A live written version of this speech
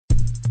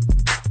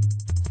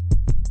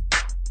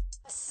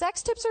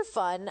sex tips are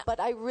fun, but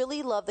I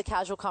really love the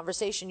casual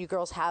conversation you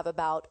girls have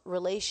about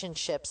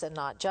relationships and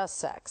not just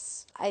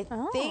sex. I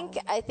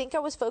think I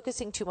was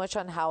focusing too much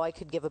on how I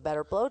could give a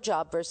better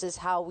blowjob versus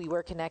how we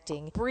were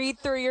connecting. Breathe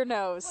through your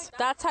nose.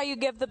 That's how you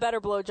give the better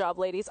blowjob,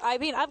 ladies. I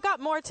mean, I've got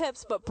more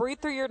tips, but breathe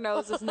through your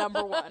nose is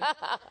number one.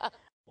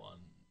 1,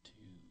 2,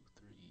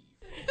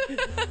 3,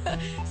 4.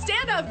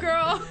 Stand up,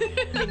 girl.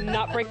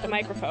 Not break the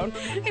microphone.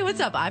 Hey, what's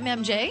up? I'm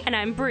MJ. And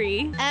I'm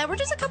Bree. And we're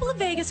just a couple of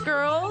Vegas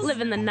girls.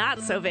 Living the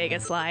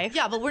not-so-Vegas life.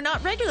 Yeah, but we're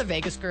not regular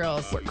Vegas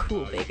girls. We're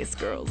cool Vegas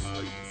girls.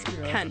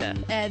 Kinda.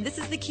 And this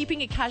is the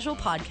Keeping It Casual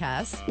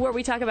podcast, where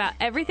we talk about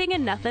everything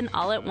and nothing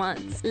all at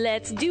once.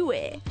 Let's do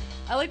it.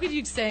 I like when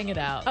you saying it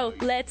out. Oh,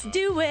 let's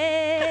do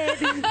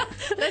it.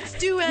 Let's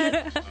do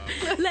it.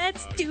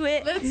 Let's do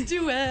it. Let's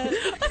do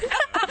it.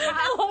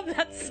 I love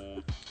that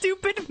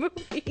stupid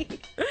movie.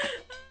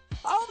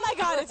 Oh my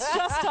God, it's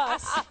just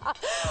us.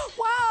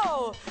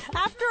 Wow.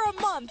 After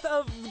a month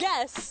of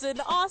guests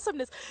and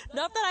awesomeness,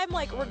 not that I'm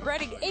like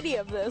regretting any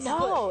of this.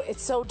 No,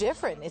 it's so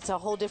different. It's a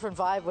whole different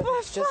vibe when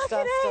it's just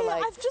us to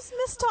like. I've just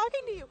missed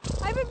talking to you.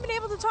 I haven't been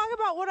able to talk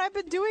about what I've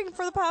been doing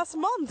for the past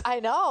month. I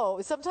know.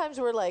 Sometimes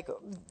we're like,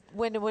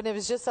 when it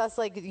was just us,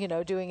 like, you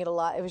know, doing it a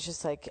lot, it was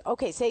just like,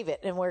 okay, save it,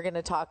 and we're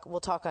gonna talk.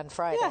 We'll talk on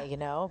Friday, you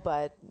know.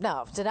 But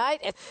no,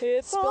 tonight it's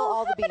spill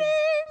all the beans.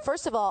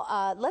 First of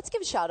all, let's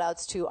give shout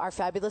outs to our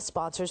fabulous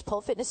sponsors,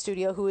 Pole Fitness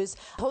Studio, who is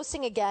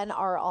hosting again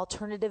our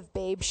Alternative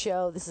Babe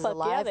Show. This is a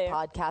live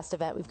podcast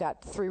event. We've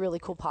got 3 really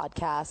cool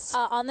podcasts.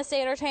 On the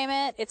State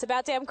Entertainment, It's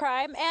About Damn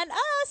Crime, and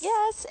us.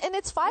 Yes, and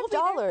it's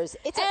 $5.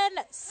 And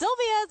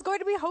Sylvia is going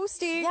to be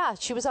hosting. Yeah,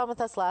 she was on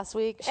with us last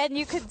week. And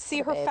you could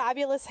see her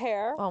fabulous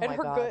hair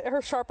and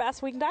her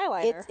sharp-ass winged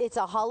eyeliner.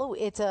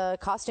 It's a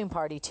costume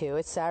party, too.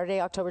 It's Saturday,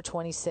 October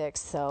 26th.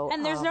 So,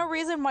 and there's no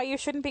reason why you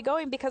shouldn't be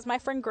going, because my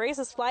friend Grace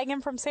is flying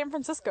in from San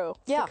Francisco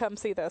to come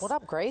see this. What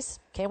up, Grace?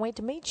 Can't wait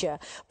to meet you.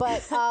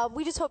 But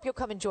we just hope you'll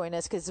come and join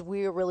us, because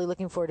we're really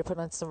looking forward to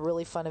putting on some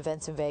really fun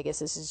events in Vegas.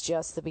 This is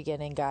just the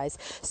beginning, guys.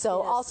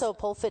 So also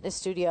Pole Fitness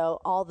Studio,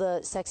 all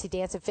the sexy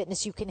dance and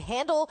fitness you can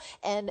handle.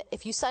 And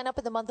if you sign up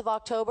in the month of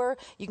October,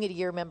 you can get a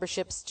year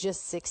memberships,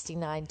 just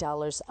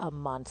 $69 a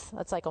month.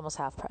 That's like almost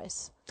half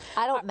price.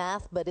 I don't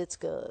math, but it's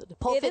good.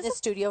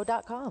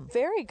 PoleFitnessStudio.com.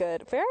 Very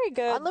good. Very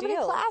good. Unlimited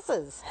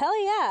classes.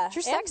 Hell yeah.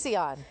 You're sexy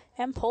on.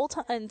 And pole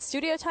time and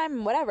studio time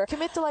and whatever.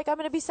 Commit to, like, I'm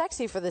going to be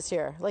sexy for this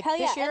year. Like, hell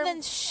this yeah. year, and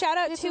then shout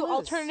out to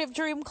Alternative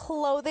Dream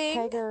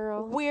Clothing. Hey,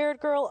 girl. Weird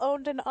Girl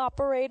owned and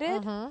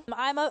operated. Mm-hmm.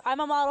 I'm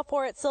a model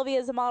for it.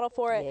 Sylvia's a model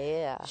for it.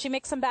 Yeah. She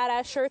makes some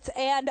badass shirts.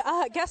 And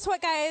guess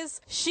what,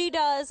 guys? She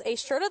does a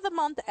shirt of the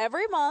month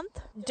every month.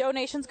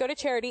 Donations go to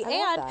charity.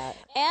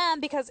 And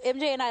because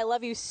MJ and I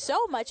love you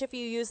so much, if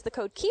you use the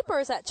code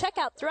KEEPERS at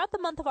checkout throughout the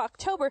month of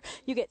October,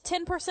 you get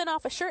 10%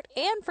 off a shirt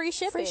and free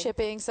shipping. Free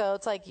shipping, so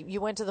it's like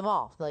you went to the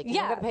mall. Like, you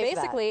don't gotta pay for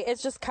that. Basically,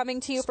 it's just coming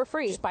to you for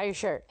free. Just buy your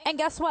shirt. And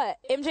guess what?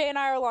 MJ and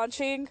I are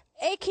launching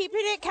a Keeping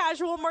It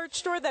Casual merch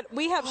store that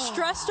we have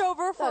stressed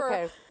over for.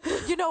 Okay.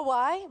 You know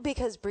why?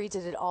 Because Bree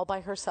did it all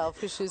by herself.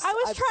 Because she's. I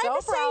was trying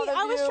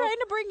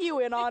to bring you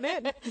in on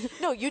it.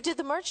 No, you did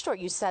the merch store.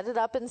 You set it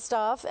up and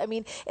stuff. I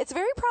mean, it's a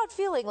very proud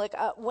feeling. Like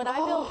when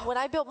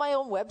I built my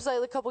own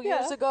website a couple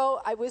years ago,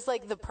 I was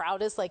like the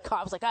proudest. Like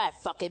I was like, I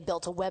fucking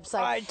built a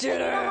website. I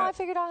did it. You know how I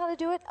figured out how to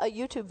do it? A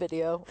YouTube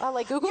video. I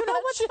like Google. You know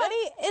what's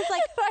funny is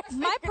like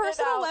my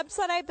personal out.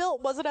 website I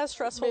built wasn't as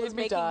stressful as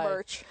making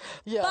merch.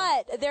 Yeah.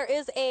 But there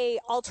is a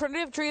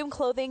Alternative Dream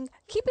Clothing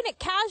Keeping It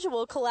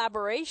Casual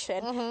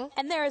collaboration,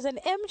 and there is an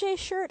MJ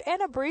shirt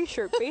and a Bree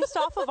shirt based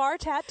off of our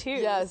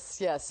tattoos.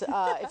 Yes.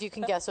 If you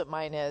can guess what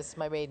mine is,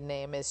 my maiden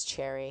name is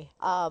Cherry.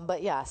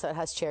 But yeah, so it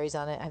has cherries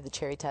on it. I have the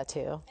cherry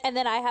tattoo. And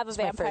then I have a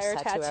vampire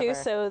tattoo,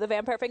 so the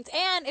vampire things.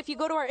 And if you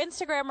go to our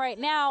Instagram right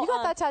now, you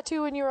got that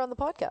tattoo when you were on the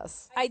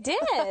podcast. I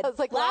did. It was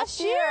like last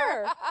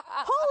year.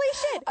 Holy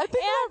shit! I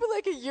think it happened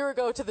like a year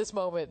ago to this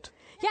moment.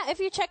 Yeah, if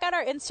you check out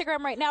our Instagram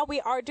right now, we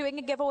are doing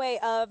a giveaway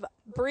of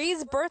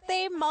Bree's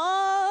birthday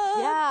mug.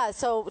 Yeah,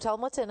 so tell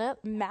them what's in it.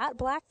 Matte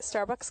black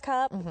Starbucks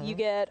cup. You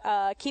get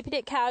Keeping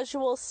It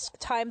Casual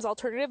times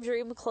Alternative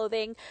Dream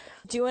Clothing.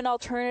 Doing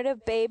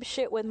alternative babe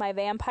shit with my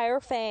vampire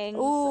fangs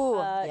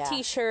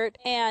t-shirt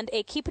and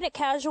a Keeping It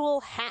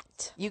Casual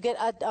hat. You get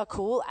a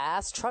cool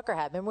ass trucker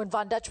hat. Remember when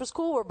Von Dutch was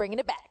cool? We're bringing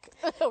it back.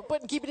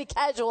 Putting Keeping It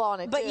Casual on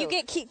it, but you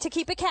get to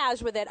keep it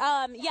cash with it.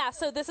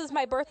 So this is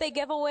my birthday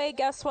giveaway.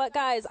 Guess what,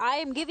 guys? I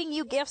am giving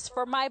you gifts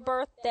for my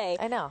birthday.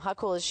 I know. How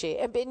cool is she?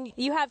 And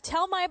you have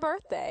Tell My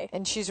Birthday.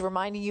 And she's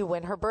reminding you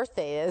when her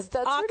birthday is.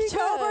 That's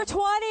October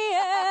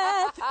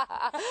 20th.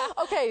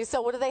 Okay,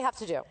 so what do they have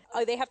to do?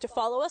 They have to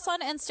follow us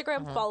on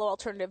Instagram, follow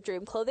Alternative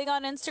Dream Clothing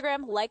on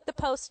Instagram, like the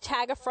post,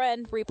 tag a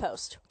friend,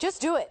 repost.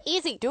 Just do it.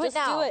 Easy. Do it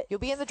now. Do it. You'll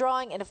be in the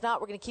drawing, and if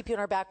not, we're going to keep you in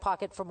our back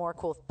pocket for more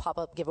cool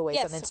pop-up giveaways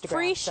on Instagram.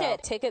 Free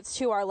shit. Tickets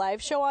to our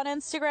live show on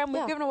Instagram.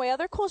 We've given away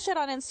other cool shit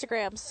on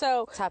Instagram.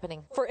 So it's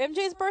happening. For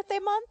MJ's birthday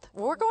month,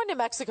 we're going to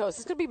Mexico. So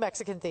it's going to be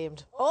Mexican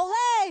themed. Ole!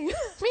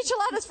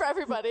 Micheladas for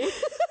everybody.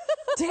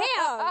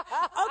 Damn.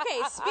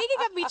 Okay, speaking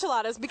of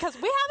micheladas, because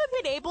we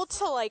haven't been able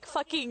to like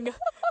fucking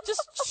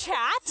just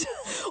chat.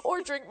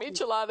 Or drink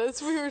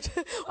micheladas. We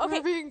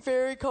were being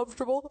very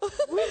comfortable.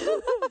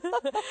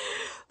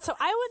 So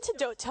I went to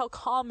Don't Tell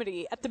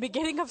Comedy at the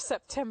beginning of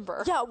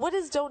September. Yeah, what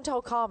is Don't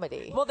Tell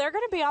Comedy? Well, they're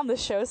going to be on the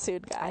show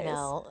soon, guys. I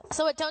know.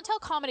 So what Don't Tell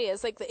Comedy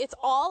is, like, it's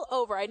all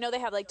over. I know they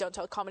have, like, Don't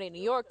Tell Comedy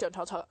New York, Don't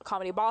Tell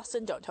Comedy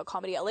Boston, Don't Tell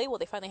Comedy LA. Well,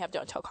 they finally have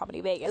Don't Tell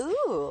Comedy Vegas.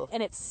 Ooh.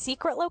 And it's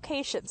secret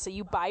location. So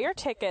you buy your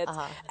tickets,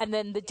 and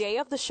then the day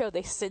of the show,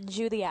 they send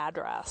you the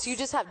address. So you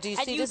just have, and you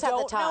have the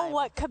don't time? know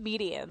what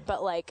comedian,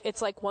 but, like,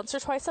 it's, like, once or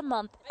twice a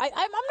month. I'm not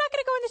going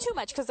to go into too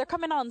much because they're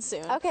coming on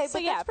soon. Okay, so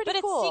but yeah, that's pretty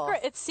but cool.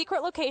 It's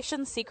secret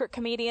locations, secret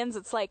comedians.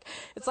 It's like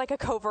a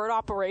covert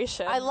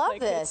operation. I love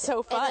this. It's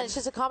so fun. And then it's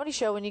just a comedy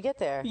show when you get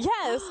there.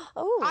 Yes.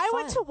 Oh, I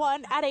fun. went to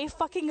one at a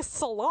fucking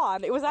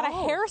salon. It was at a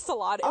hair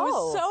salon. It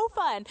was so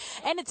fun.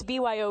 And it's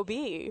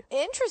BYOB.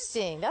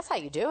 Interesting. That's how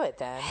you do it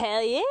then.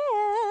 Hell yeah.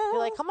 You're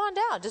like, come on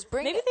down. Just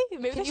bring Maybe it.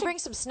 they Can you should bring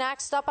some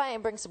snacks? Stop by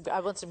and bring some. I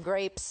want some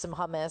grapes, some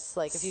hummus.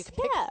 Like if you can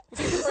pick, Yeah.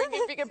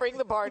 if you can bring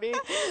the party,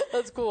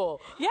 that's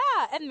cool. Yeah,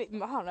 and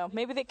I don't know.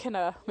 Maybe they can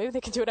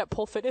do it at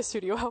Pole Fitness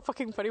Studio. How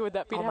fucking funny would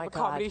that be to have a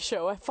comedy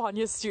show at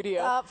Fanya's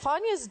studio?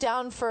 Fanya's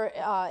down for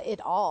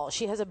it all.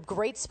 She has a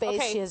great space.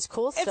 Okay. She has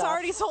cool stuff. It's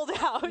already sold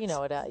out. You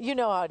know it. You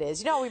know how it is.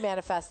 You know how we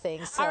manifest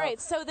things. So. All right.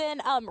 So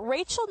then,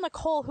 Rachel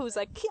Nicole, who's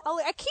a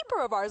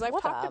keeper of ours, I've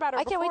talked about her.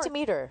 I can't wait before. to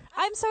meet her.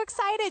 I'm so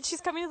excited.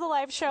 She's coming to the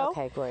live show.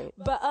 Okay, great.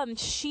 But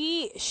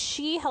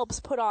she helps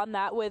put on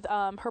that with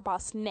her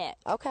boss Nick.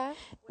 Okay.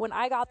 When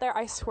I got there,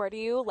 I swear to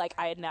you, like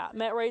I had not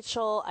met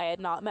Rachel, I had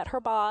not met her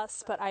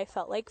boss, but I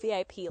felt like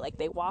VIP. Like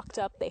they walked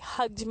up, they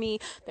hugged me,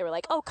 they were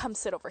like, "Oh, come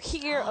sit over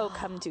here. Oh,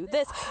 come do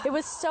this." It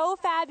was so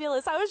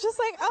fabulous. I was just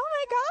like, "Oh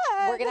my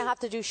god." We're gonna have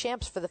to do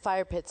champs for the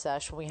fire pit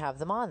sesh when we have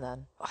them on.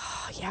 Then.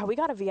 Oh, yeah, we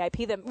gotta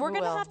VIP them. We're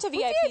gonna have to We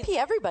VIP.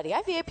 everybody.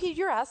 I VIP'd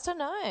your ass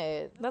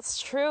tonight.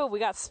 That's true. We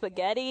got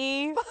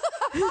spaghetti.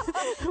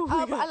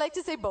 I like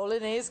to say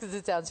bolognese because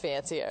it sounds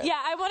fancier. Yeah,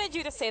 I wanted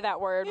you to say that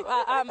word.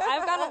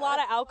 I've got a lot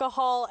of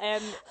alcohol,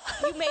 and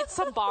you made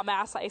some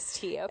bomb-ass iced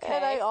tea, okay?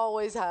 And I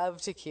always have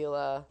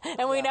tequila.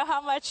 And we know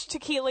how much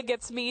tequila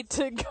gets me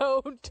to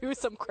go do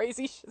some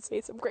crazy shit,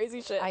 say some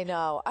crazy shit. I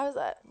know.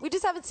 We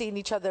just haven't seen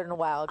each other in a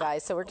while,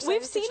 guys, so we're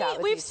excited to chat with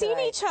you We've seen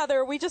tonight. each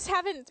other. We just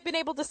haven't been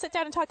able to sit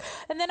down and talk.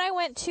 And then I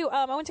went to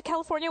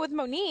California with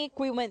Monique.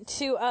 We went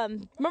to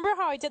remember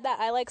how I did that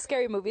I Like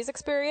Scary Movies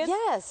experience?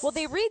 Yes. Well,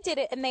 they redid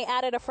it and they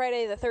added a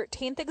Friday the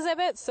 13th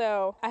exhibit,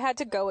 so I had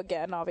to go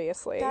again,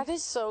 obviously. That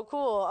is so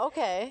cool.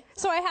 Okay.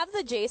 So I have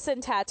the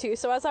Jason tattoo.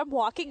 So as I'm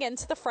walking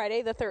into the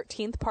Friday the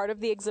 13th part of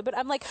the exhibit,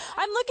 I'm like,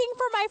 I'm looking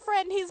for my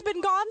friend. He's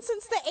been gone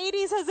since the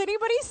 80s. Has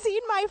anybody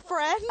seen my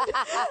friend?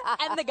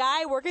 And the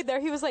guy working there,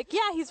 he was like,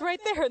 yeah, he's right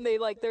there. And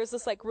there's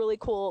this really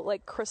cool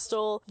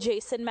crystal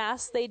Jason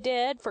mask they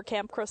did for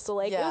Camp Crystal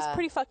Lake. Yeah. It was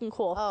pretty fucking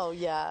cool. Oh,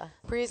 yeah.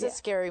 Bree's a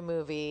scary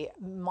movie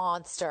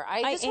monster.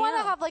 I just want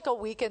to have a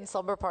weekend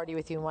slumber party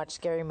with you and watch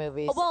scary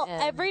movies. Well,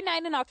 every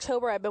night in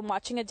October, I've been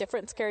watching a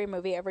different scary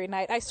movie every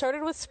night. I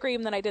started with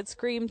Scream, then I did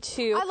Scream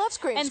 2. I love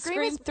Scream. And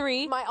Scream is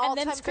 3. my and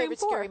all-time then Scream favorite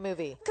 4. scary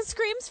movie. Because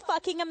Scream's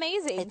fucking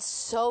amazing. It's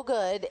so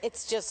good.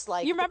 It's just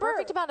You remember- the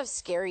perfect amount of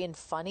scary and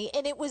funny,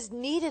 and it was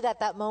needed at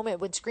that moment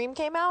when Scream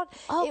came out.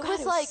 Oh, it God,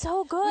 was it was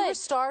so good. We were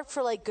starved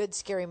for good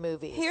scary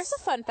movies. Here's a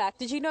fun fact.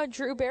 Did you know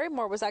Drew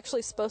Barrymore was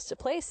actually supposed to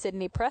play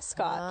Sidney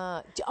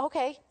Prescott?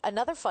 Okay,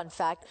 another fun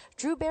fact.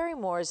 Drew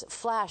Barrymore's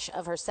flash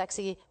of her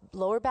sexy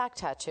lower back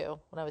tattoo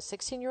when I was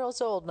 16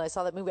 years old and I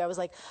saw that movie, I was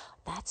like,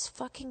 that's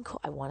fucking cool.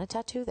 I want a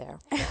tattoo there.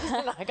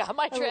 And I got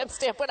my tramp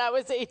stamp when I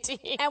was 18.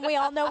 And we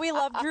all know we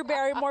love Drew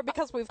Barrymore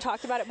because we've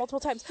talked about it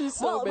multiple times.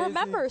 so amazing.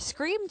 Remember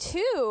Scream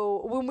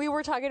 2, when we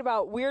were talking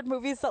about weird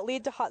movies that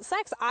lead to hot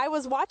sex, I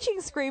was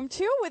watching Scream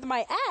 2 with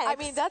my ex. I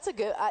mean, that's a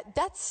good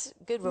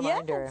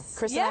reminder. Yes,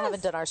 Chris and I yes.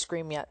 haven't done our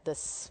Scream yet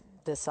this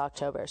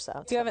October,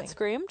 so You haven't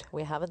screamed?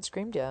 We haven't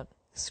screamed yet.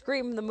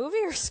 Scream the movie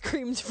or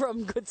screamed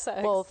from Good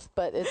Sex? Both,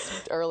 but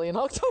it's early in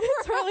October.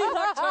 It's early in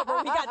October.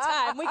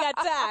 We got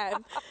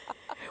time.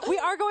 We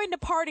are going to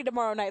party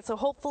tomorrow night, so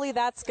hopefully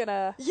that's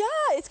gonna... Yeah,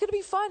 it's going to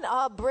be fun.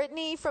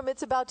 Brittney from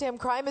It's About Damn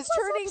Crime is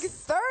turning 30.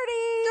 30!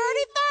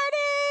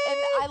 And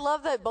I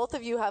love that both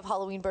of you have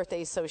Halloween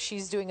birthdays, so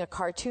she's doing a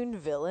cartoon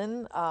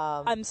villain.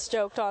 I'm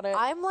stoked on it.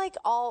 I'm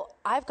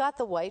I've got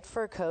the white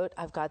fur coat,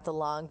 I've got the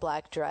long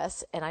black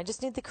dress, and I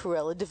just need the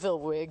Cruella de Vil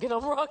wig, and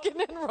I'm rocking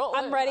and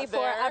rolling. I'm ready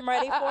for it. I'm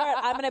ready for it.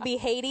 I'm going to be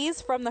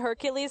Hades from the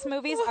Hercules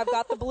movies. I've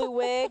got the blue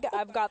wig.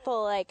 I've got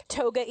the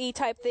toga-y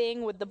type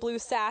thing with the blue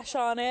sash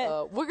on it.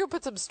 We're going to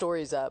put some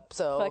stories up,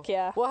 so Fuck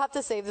yeah. We'll have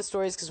to save the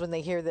stories because when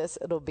they hear this,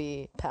 it'll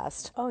be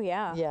past. Oh,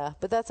 yeah. Yeah,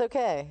 but that's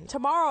okay.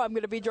 Tomorrow I'm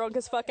going to be drunk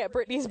as fuck at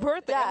Brittany's birthday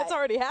birthday. Yeah. And it's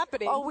already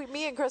happening. Oh,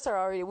 me and Chris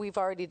we've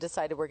already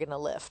decided we're going to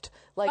lift.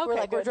 Like, Okay,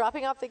 we're good.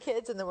 dropping off the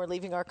kids and then we're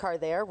leaving our car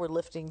there. We're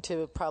lifting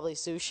to probably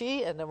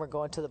sushi and then we're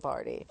going to the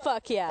party.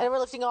 Fuck yeah. And we're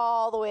lifting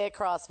all the way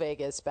across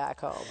Vegas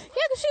back home.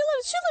 Yeah, because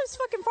she lives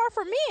fucking far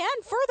from me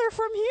and further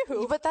from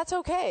you. But that's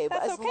okay.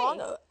 That's as okay.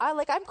 long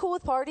I'm cool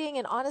with partying,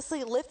 and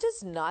honestly, Lyft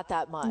is not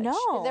that much. No.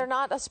 And they're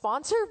not a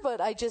sponsor,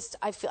 but I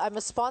feel I'm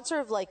a sponsor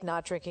of like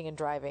not drinking and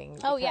driving.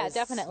 Oh, yeah, because,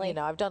 definitely. You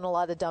know, I've done a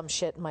lot of dumb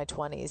shit in my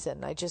 20s,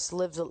 and I just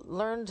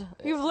learned.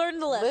 You've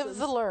learned the lesson. Live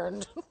the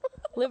learned.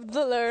 Lived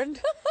the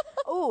learned.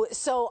 Oh,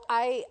 so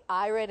I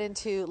ran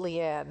into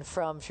Leanne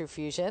from True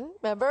Fusion.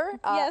 Remember?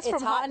 Yes, It's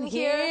from Hot in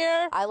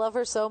Here. I love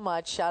her so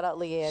much. Shout out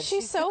Leanne.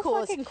 She's so the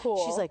coolest. fucking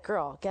cool. She's like,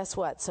 girl, guess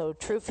what? So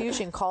True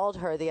Fusion called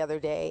her the other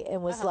day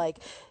and was like,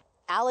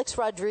 Alex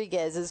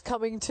Rodriguez is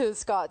coming to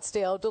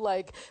Scottsdale to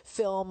like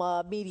film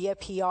media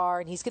PR,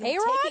 and he's going to be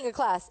A-Rod? taking a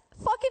class.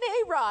 Fucking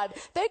A-Rod.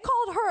 They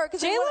called her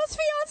because J-Lo's fiance,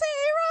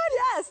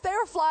 A-Rod? Yes, they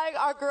were flying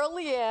our girl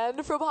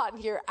Leanne from Hot in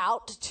Here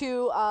out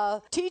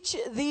to teach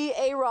the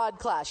A-Rod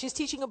class. She's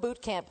teaching a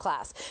boot camp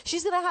class.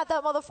 She's going to have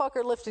that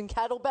motherfucker lifting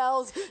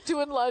kettlebells,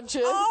 doing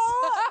lunges.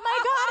 Oh my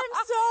God,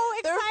 I'm so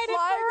excited They're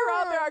flying for her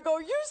out her. there. I go,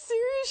 you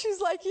serious? She's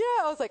like,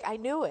 yeah. I was like, I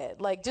knew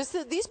it. Like,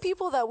 just these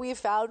people that we've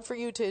found for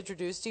you to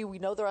introduce to you, we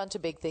know they're onto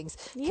big things.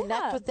 Yeah.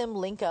 Connect with them,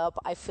 link up.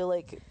 I feel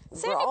like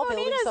Sandy we're all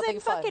building Bonita's something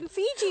in fun. fucking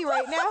Fiji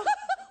right now.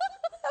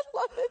 I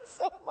love it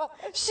so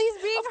much.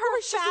 She's being Of her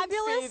course she's in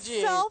fabulous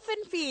Fiji. self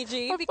in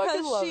Fiji I because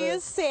fucking love she it.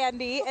 is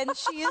Sandy and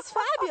she is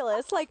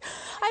fabulous. Like,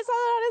 I saw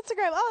that on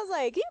Instagram. I was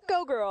like, you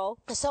go, girl.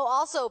 So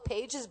also,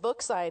 Paige's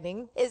book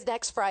signing is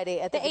next Friday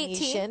at the, The 18th.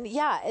 Venetian.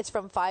 Yeah, it's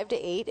from 5 to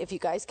 8 if you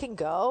guys can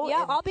go.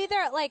 Yeah, And I'll be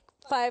there at like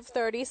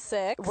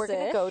 5:36. we're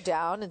going to go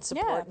down and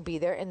support Yeah. and be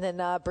there. And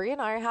then Bree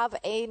and I have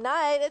a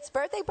night. It's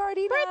birthday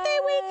party Birthday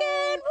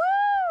weekend. Woo!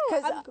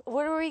 Because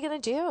what are we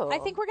going to do? I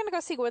think we're going to go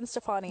see Gwen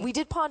Stefani. we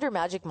did ponder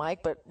Magic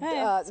Mike, but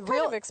It's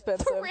kind of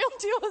expensive. The real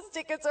deal is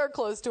tickets are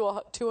close to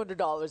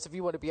 $200 if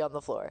you want to be on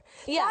the floor.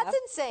 Yeah. That's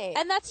insane.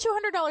 And that's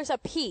 $200 a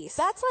piece.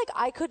 That's like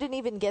I couldn't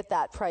even get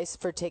that price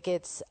for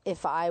tickets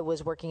if I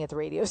was working at the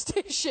radio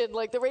station.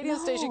 Like the radio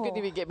station couldn't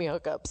even get me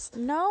hookups.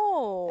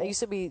 no. I used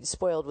to be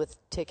spoiled with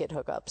ticket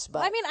hookups,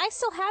 but I mean, I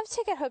still have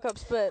ticket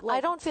hookups, but like,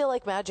 I don't feel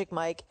like Magic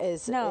Mike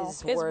is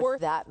it's worth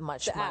worth that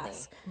much the money.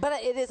 ask. But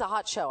it is a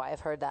hot show. I've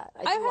heard that.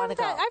 I I've do want heard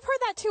to go. that. I've heard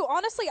that too.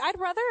 Honestly, I'd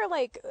rather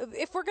like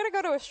if we're gonna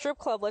go to a strip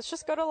club, let's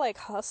just go to like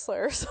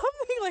Hustler or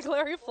something like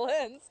Larry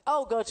Flynn's.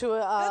 Oh, go to a.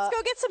 Let's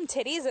go get some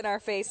titties in our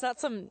face, not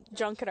some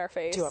junk in our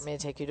face. Do you want me to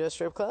take you to a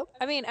strip club?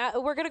 I mean,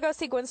 we're gonna go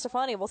see Gwen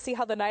Stefani. We'll see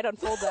how the night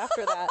unfolds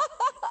after that.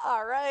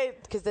 All right.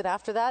 Because then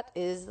after that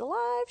is the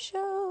live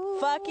show.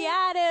 Fuck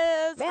yeah, it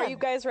is. Man. Are you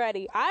guys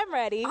ready? I'm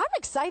ready. I'm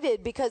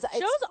excited because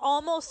Show's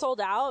almost sold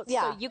out.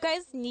 Yeah. So you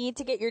guys need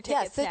to get your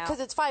yes, tickets now. because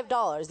it's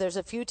 $5. There's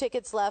a few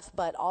tickets left,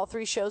 but all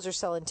 3 shows are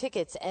selling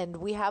tickets, and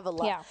we have a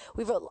lot. Yeah.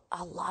 We've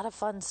a lot of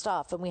fun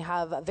stuff, and we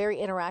have a very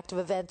interactive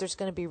event. There's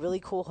going to be really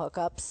cool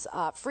hookups.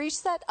 Free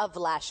set of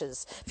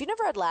lashes. If you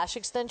never had lash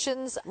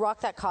extensions,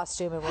 rock that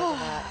costume, and we're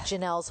gonna.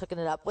 Janelle's hooking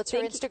it up. What's her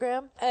Thank you.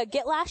 Instagram?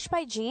 Get Lashed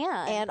by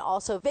Jan. And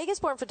also, Vegas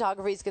Born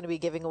Photography is going to be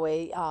giving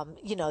away,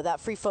 that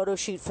free photo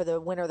shoot for the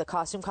winner of the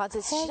costume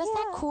contest. She does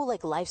that cool,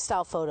 like,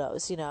 lifestyle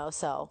photos,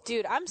 so.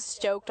 Dude, I'm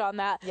stoked on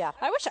that. Yeah.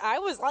 I wish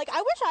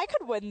I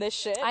could win this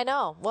shit. I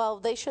know. Well,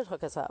 they should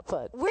hook us up,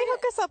 but. They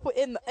hook us up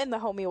in the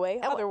homie way,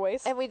 other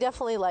ways. And we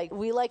definitely like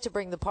to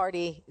bring the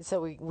party,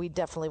 so we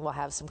definitely will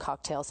have some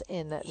cocktails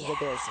in the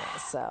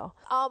business. So,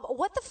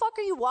 what the fuck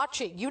are you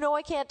watching? You know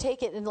I can't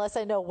take it unless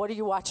I know what are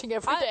you watching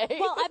every day.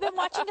 Well, I've been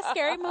watching a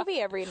scary movie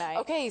every night.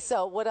 Okay,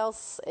 so what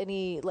else?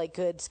 Any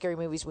good scary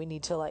movies we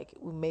need to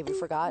we maybe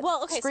forgot?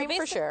 Well, okay, Scream so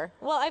for sure.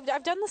 Well,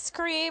 I've done the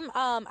Scream.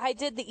 I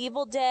did the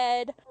Evil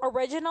Dead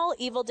original,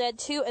 Evil Dead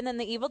 2, and then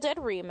the Evil Dead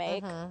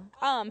remake.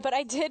 But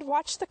I did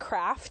watch The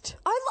Craft.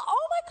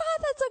 Oh my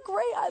god, that's a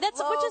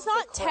great. Which is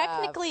not The Craft.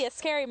 technically a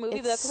scary movie,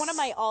 but that's one of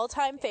my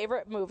all-time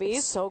favorite movies.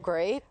 It's so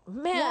great,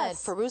 man.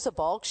 Yes. Fairuza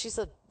Balk, she's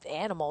an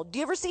animal. Do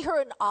you ever see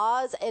her in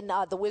Oz and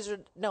the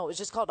Wizard? No, it's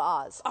just called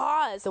Oz.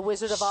 Oz. The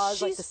Wizard of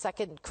Oz, like She's the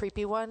second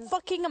creepy one.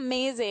 fucking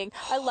amazing.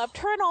 I loved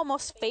her in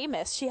Almost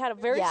Famous. She had a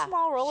very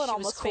small role in she was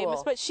Almost cool.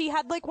 Famous, but she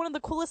had one of the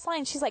coolest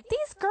lines. She's like,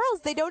 "These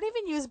girls, they don't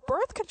even use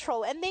birth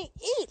control and they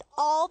eat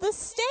all the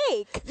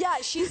steak." Yeah,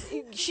 she's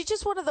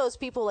just one of those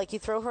people. Like you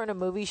throw her in a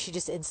movie, she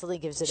just instantly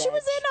gives it. She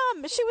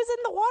was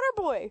in The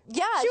Waterboy.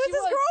 Yeah, she was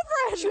his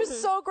girlfriend. She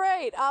was so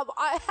great.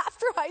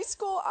 After high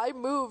school, I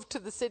moved to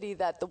the city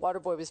that The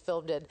Waterboy was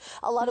filmed in.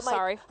 A lot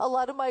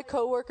of my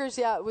coworkers,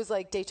 it was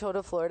like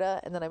Daytona, Florida,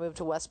 and then I moved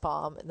to West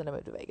Palm, and then I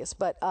moved to Vegas.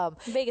 But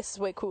Vegas is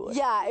way cooler.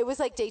 yeah, it was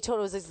like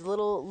Daytona was this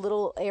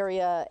little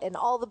area, and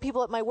all the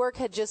people at my work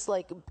had just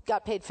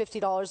got paid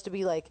 $50 to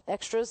be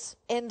extras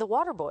in The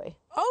Waterboy.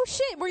 Oh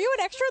shit, were you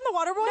an extra in The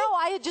Waterboy? No,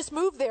 I had just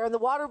moved there, and The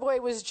Waterboy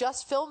was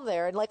just filmed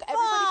there, and everybody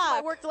from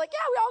my work, they're like, yeah,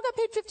 we all got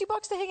paid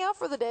 $50 to hang out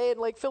for the day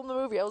and film the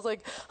movie. I was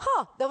like,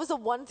 huh, that was the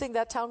one thing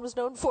that town was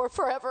known for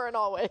forever and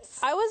always.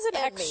 I was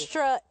an And me.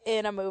 extra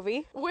in a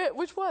movie.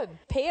 Which one?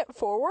 Pay It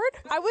Forward?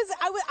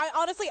 I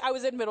honestly, I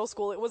was in middle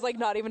school. It was like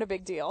not even a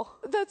big deal.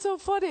 That's so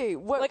funny.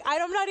 What? Like,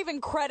 I'm not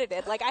even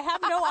credited. Like, I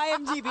have no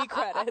IMDb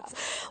credits.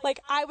 Like,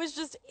 I was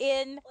just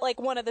in like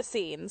one of the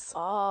scenes.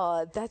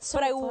 Oh, that's so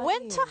But I funny.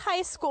 went to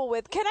high school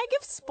with, can I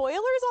give spoilers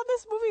on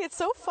this movie? It's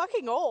so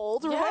fucking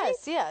old, right?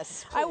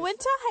 Yes. I went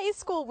to high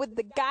school with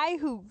the guy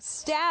who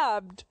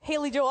stabbed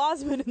Haley Joel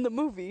Osment in the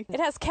movie. It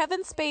has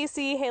Kevin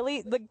Spacey,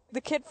 Haley,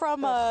 the kid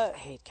from, I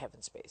hate Kevin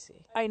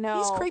Spacey. I know.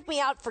 He's creeped me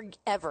out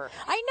forever.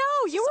 I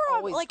know. You were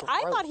always like,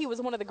 I gross. thought he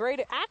was one of the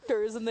great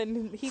actors, and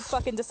then he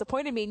fucking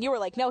disappointed me, and you were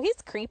like, no, he's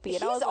creepy.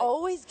 And I was He's like,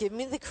 always giving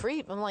me the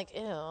creep. I'm like,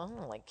 ew, I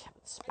don't like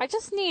Kevin Spacey. I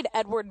just need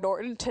Edward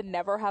Norton to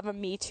never have a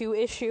Me Too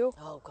issue.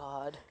 Oh,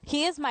 God.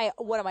 He is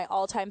one of my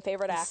all-time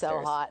favorite actors.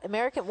 So hot.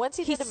 Once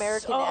he did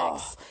American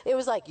X, it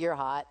was like, you're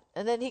hot.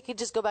 And then he could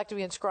just go back to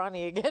being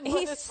scrawny again.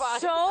 He's It's fine.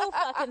 so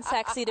fucking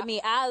sexy to me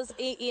as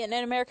in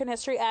American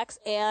History X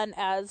and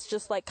as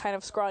just like kind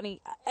of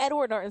scrawny.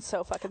 Edward Norton's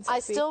so fucking sexy. I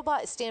still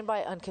stand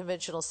by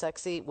unconventional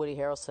sexy Woody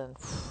Harrelson.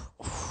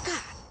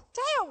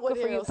 Damn, Woody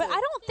Good for you. Harrelson. But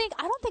I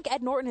don't think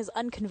Ed Norton is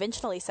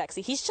unconventionally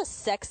sexy. He's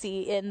just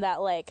sexy in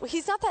that like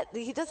He's not that.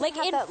 He doesn't like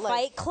have in that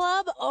Fight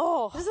Club.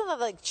 Oh, He doesn't have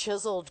like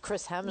chiseled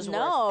Chris Hemsworth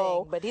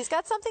No. thing, but he's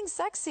got something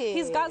sexy.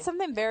 he's got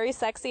something very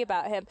sexy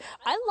about him.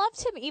 I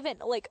loved him even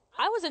like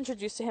I was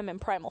introduced to him in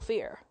Primal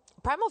Fear.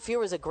 Primal Fear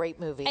was a great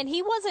movie. And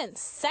he wasn't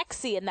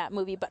sexy in that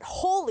movie, but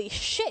holy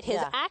shit, his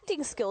Yeah.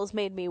 acting skills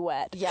made me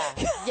wet. yeah,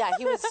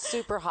 he was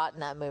super hot in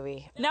that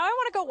movie. Now I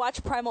want to go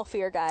watch Primal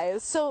Fear,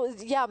 guys. So,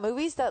 yeah,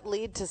 movies that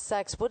lead to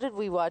sex. What did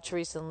we watch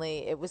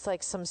recently? It was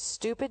like some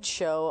stupid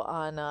show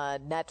on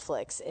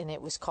Netflix, and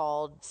it was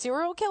called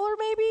Serial Killer,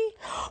 maybe?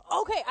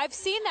 Okay, I've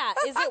seen that.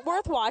 Is it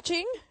worth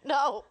watching?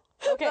 No.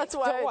 Okay, That's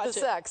why don't I had watch the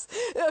it. sex.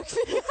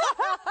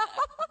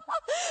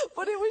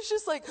 But it was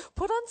just like,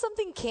 put on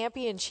something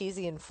campy and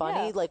cheesy and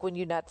funny, Yeah. like when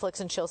you Netflix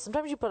and chill.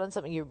 Sometimes you put on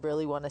something you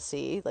really want to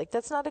see. Like,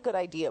 that's not a good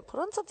idea. Put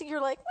on something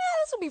you're like,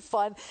 this will be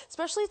fun.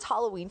 Especially it's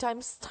Halloween time.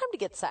 It's time to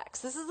get sex.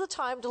 This is the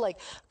time to, like,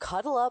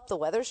 cuddle up. The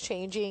weather's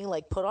changing.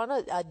 Like, put on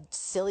a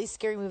silly,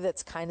 scary movie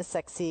that's kind of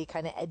sexy,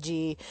 kind of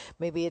edgy.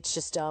 Maybe it's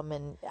just dumb,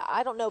 and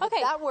I don't know, but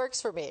Okay. that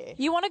works for me.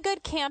 You want a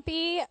good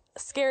campy,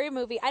 scary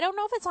movie? I don't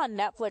know if it's on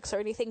Netflix or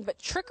anything, but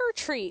Trick or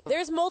Treat.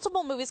 There's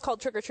multiple movies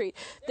called Trick or Treat.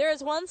 There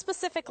is one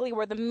specifically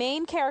where the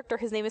main character,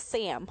 his name is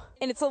Sam,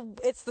 and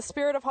it's the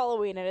spirit of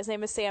Halloween, and his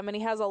name is Sam, and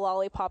he has a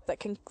lollipop that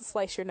can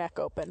slice your neck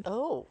open.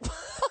 Oh.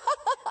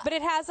 But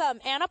it has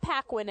Anna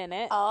Paquin in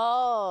it.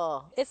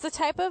 Oh. It's the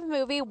type of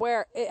movie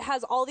where it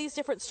has all these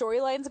different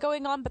storylines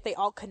going on, but they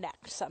all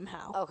connect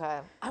somehow. Okay.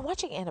 I'm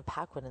watching Anna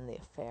Paquin in The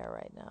Affair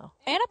right now.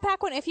 Anna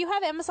Paquin, if you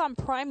have Amazon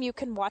Prime, you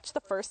can watch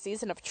the first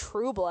season of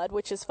True Blood,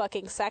 which is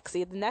fucking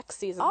sexy. The next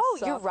season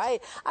You're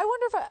right. I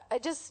wonder if I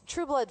just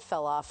True Blood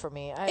fell off for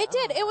me. It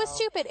did. It was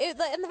stupid. In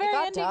the very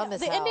got ending, dumb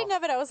as the hell. ending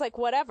of it, I was like,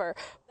 whatever.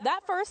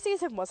 That first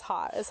season was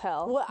hot as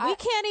hell. Well, We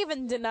can't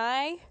even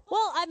deny.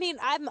 Well, I mean,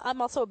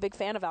 I'm also a big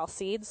fan of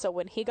Alcide, so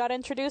when he got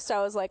introduced,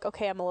 I was like,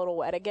 okay, I'm a little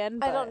wet again.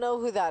 I but don't know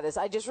who that is.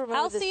 I just remember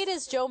Alcide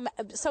is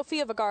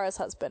Sofia Vergara's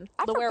husband,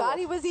 I the forgot werewolf.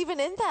 he was even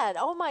in that.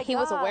 Oh my god. He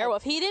was a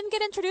werewolf. He didn't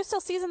get introduced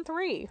till season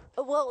 3.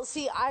 Well,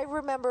 see, I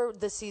remember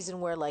the season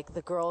where like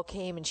the girl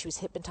came and she was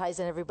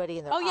hypnotizing everybody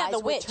and their Oh yeah, eyes the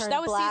would witch. turn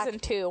That was black. season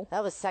 2.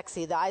 That was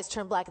sexy. The eyes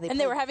turned black and And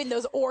they were having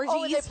those orgies.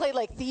 Oh, and they played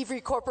like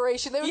Thievery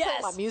Corporation. They were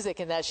Yes. playing my music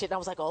and that shit. And I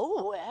was like,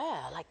 oh, yeah,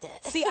 I like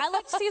that. See, I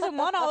liked season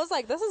 1. I was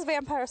like, this is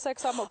vampire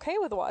sex I'm okay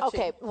with watching.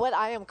 Okay, what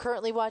I am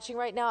currently watching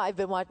right now, I've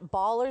been watching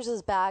Ballers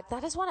is back.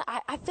 That is one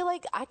I feel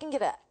like I can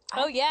get a.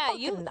 Oh I yeah,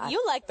 fucking- I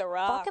you like The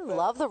Rock. fucking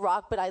love The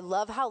Rock, but I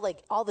love how like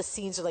all the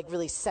scenes are like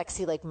really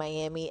sexy, like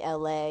Miami,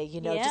 LA, you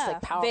know, just Yeah.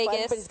 like powerful. Vegas.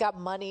 Everybody's got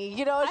money,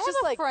 you know. It's I have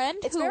just a like friend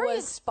it's who very was-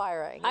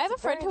 inspiring. I have a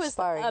It's very friend who was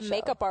inspiring a show.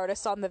 makeup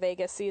artist on the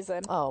Vegas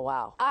season. Oh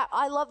wow,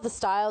 I love the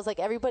styles. Like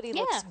everybody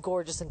looks Yeah.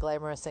 gorgeous and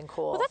glamorous and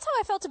cool. Well, that's how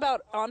I felt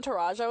about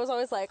Entourage. I was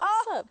always like,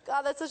 what's Oh up?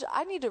 God, that's such.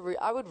 I need to.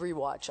 I would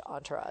rewatch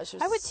Entourage.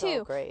 It was I would so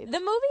too. Great. The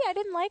movie I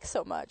didn't like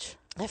so much.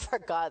 I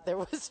forgot there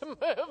was a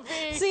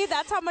movie. See,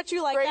 that's how much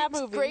you like that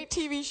movie. Great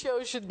TV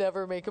shows should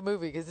never make a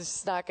movie because it's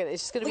just not gonna.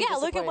 It's just gonna be. Yeah,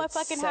 look at what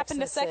disappointing. fucking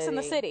happened to Sex and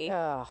the City.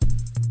 Ugh.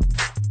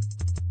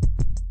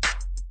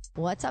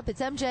 What's up?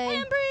 It's MJ.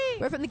 And Bree.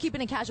 We're from the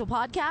Keeping It Casual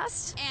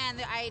podcast. And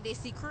the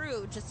IADC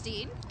crew,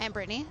 Justine. And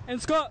Brittney.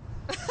 And Scott.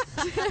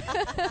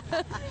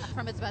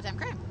 From It's About Damn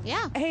Crime.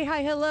 Yeah. Hey,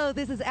 hi, hello.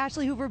 This is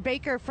Ashley Hoover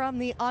Baker from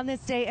the On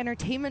This Day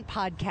Entertainment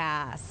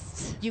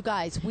Podcast. You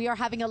guys, we are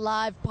having a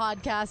live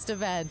podcast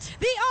event.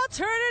 The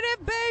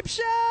Alternative Babe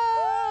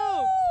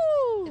Show!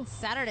 It's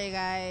Saturday,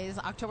 guys,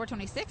 October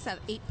 26th at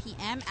 8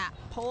 p.m. at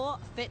Pole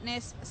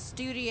Fitness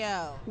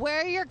Studio.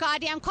 Wear your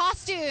goddamn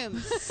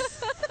costumes.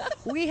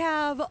 We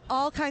have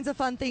all kinds of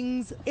fun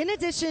things. In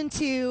addition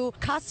to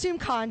costume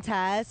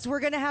contests, we're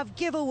going to have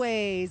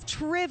giveaways,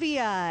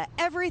 trivia,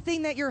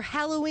 everything that your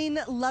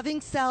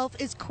Halloween-loving self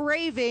is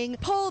craving,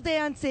 pole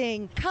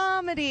dancing,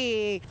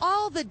 comedy,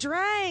 all the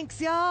drinks,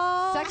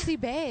 y'all. Sexy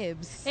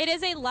babes. It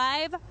is a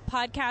live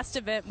podcast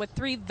event with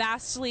 3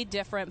 vastly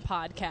different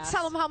podcasts.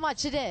 Tell them how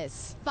much it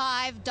is.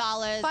 $5.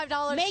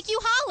 $5. Make you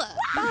holla.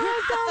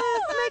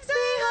 $5 makes me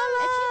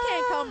holla. If you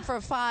can't come for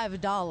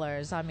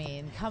 $5, I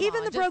mean, come on.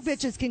 Even the broke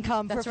bitches can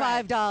come for That's $5.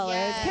 right.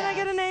 Yes. Can I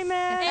get an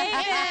amen?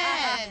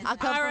 Amen. I'll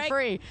come All for right.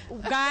 free.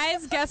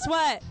 Guys, guess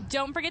what?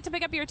 Don't forget to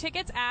pick up your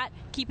tickets at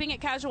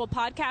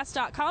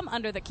keepingitcasualpodcast.com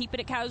under the Keeping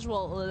It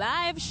Casual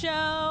live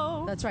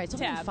show. That's right. It's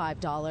only tab.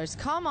 $5.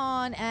 Come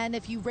on. And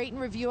if you rate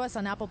and review us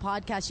on Apple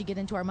Podcasts, you get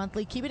into our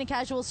monthly Keeping It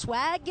Casual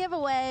swag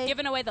giveaway.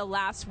 Given away the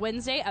last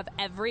Wednesday of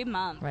every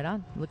month. Right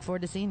on. Look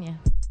forward to seeing you.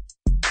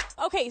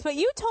 Okay, but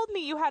you told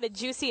me you had a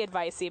juicy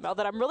advice email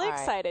that I'm really All right.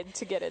 excited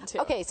to get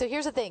into. Okay, so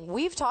here's the thing.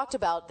 We've talked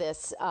about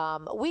this.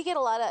 We get a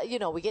lot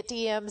of, we get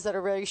DMs that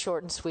are very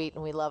short and sweet,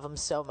 and we love them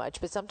so much.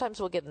 But sometimes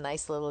we'll get a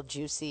nice little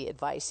juicy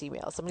advice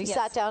email. Somebody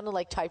sat down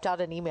and typed out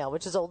an email,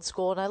 which is old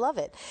school, and I love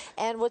it.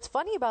 And what's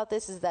funny about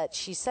this is that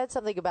she said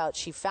something about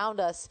she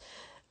found us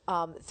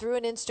through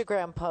an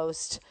Instagram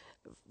post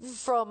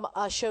from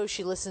a show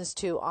she listens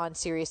to on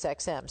Sirius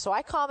XM. So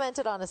I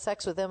commented on a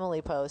Sex with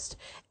Emily post,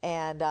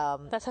 and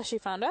That's how she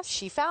found us?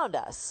 she found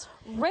us.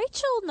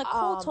 Rachel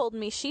Nicole told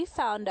me she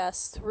found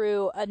us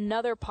through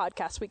another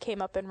podcast we came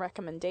up in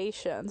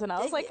recommendations, and I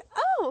was like,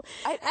 oh,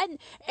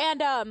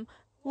 and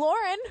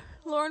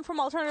Lauren from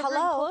Alternative Room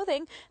Hello.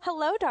 Clothing,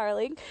 hello,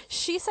 darling.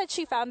 She said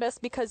she found us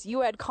because you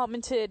had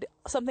commented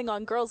something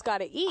on Girls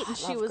Gotta Eat, and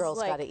she love was Girls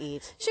like, Gotta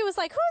Eat. She was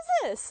like,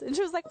 who's this? And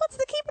she was like, what's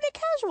the Keeping It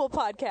Casual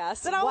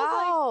podcast? And I was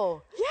Wow.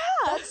 like,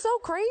 yeah, That's so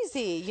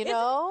crazy, you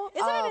know?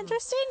 Isn't it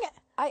interesting?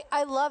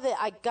 I love it.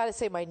 I gotta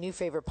say, my new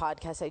favorite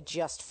podcast I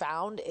just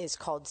found is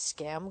called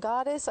Scam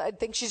Goddess. I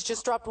think she's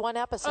just dropped one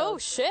episode. Oh,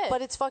 shit.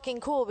 But it's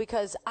fucking cool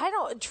because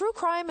true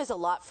crime is a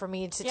lot for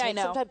me to Yeah, I take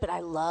know. sometimes, but I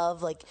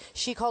love,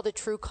 she called it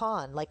true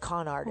con,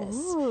 con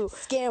artists,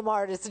 scam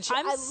artists, and shit.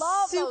 I'm I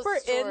love super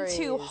those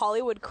into stories.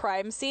 Hollywood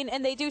crime scene,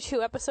 and they do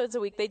 2 episodes a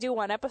week. They do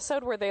one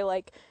episode where they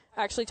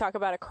actually talk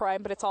about a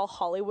crime, but it's all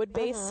Hollywood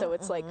based, so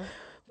it's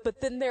but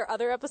then their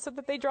other episode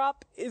that they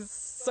drop is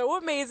so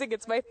amazing.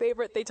 It's my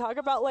favorite. They talk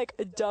about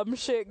dumb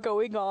shit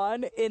going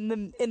on in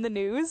the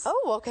news.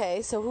 Oh,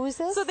 okay. So who is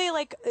this? So they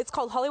it's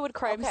called Hollywood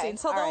crime Okay, scene.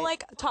 So all they'll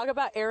right. talk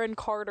about Aaron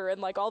Carter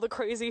and all the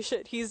crazy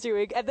shit he's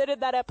doing. And then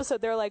in that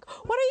episode they're like,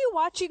 what are you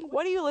watching?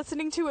 What are you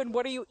listening to? And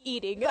what are you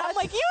eating? And I'm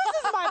like, you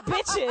is my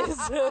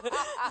bitches.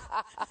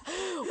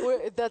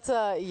 That's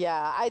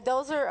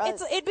those are.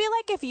 It'd be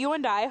like if you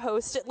and I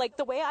hosted,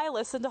 the way I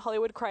listen to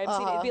Hollywood crime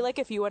scene, it'd be like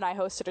if you and I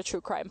hosted a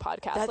true crime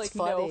podcast. That's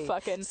No funny.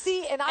 fucking.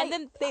 See, and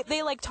then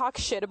they talk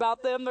shit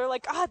about them. They're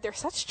like, God, they're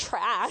such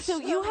trash. So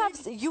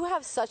you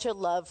have such a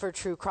love for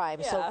true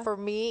crime. So Yeah. for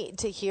me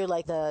to hear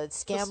the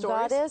Scam stories?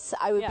 Goddess,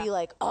 I would Yeah. be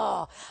like,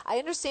 oh, I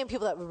understand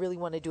people that would really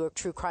want to do a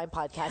true crime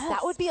podcast. That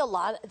would be a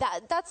lot.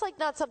 That's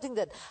not something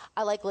that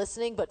I like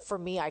listening, but for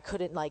me, I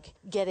couldn't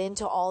get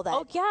into all that.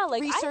 Oh yeah,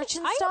 research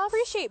and I stuff.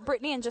 appreciate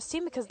Brittney and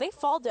Justine because they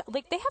fall down,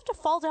 they have to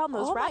fall down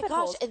those Oh my rabbit gosh,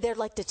 holes. and they're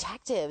like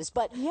detectives.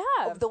 But Yeah.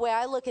 the way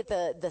I look at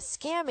the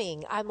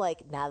scamming, I'm like,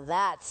 now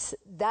that's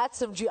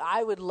some.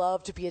 I would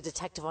love to be a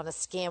detective on a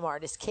scam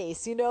artist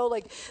case.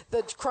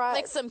 The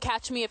crime, Some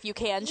Catch Me If You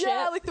Can shit.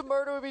 yeah, the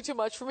murder would be too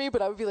much for me,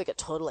 but I would be a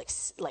total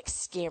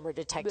scammer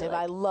detective.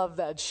 I love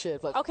that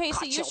shit. Okay, so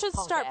 "Caught you your should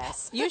punk start.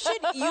 ass." You should.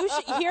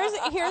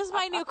 Here's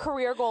my new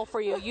career goal for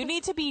you. You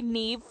need to be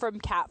Neve from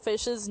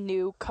Catfish's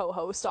new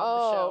co-host on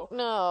the show.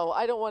 No,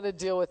 I don't want to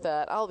deal with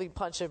that. I'll be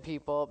punching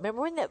people.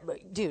 Remember when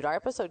our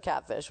episode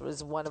Catfish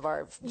was one of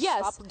our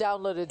Yes. top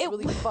downloaded. It's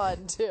really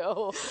fun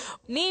too.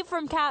 Neve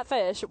from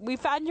Catfish. We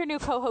found your new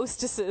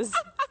co-hostesses.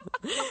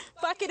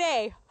 Fucking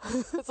A.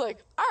 It's all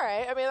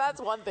right. I mean, that's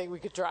one thing we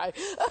could try.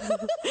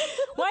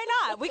 Why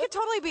not? We could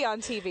totally be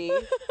on TV.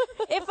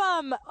 If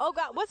oh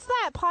god, what's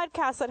that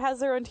podcast that has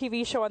their own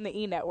TV show on the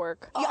E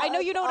Network? I know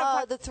you know what I'm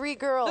talking. The Three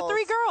Girls. The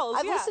Three Girls,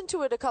 I've yeah. listened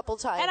to it a couple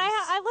times. And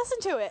I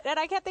listened to it, and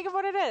I can't think of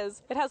what it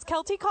is. It has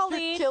Kelty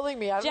Colleen, killing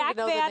me. I don't Jack even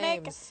know the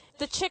Vanek, names.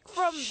 the chick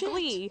from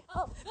Glee,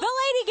 the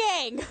Lady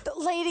Gang. The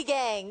Lady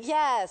Gang.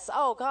 Yes.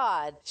 Oh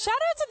God. Shout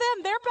out to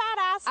them. They're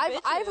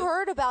badass. I've bitches.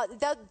 heard about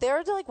that.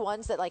 They're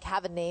ones that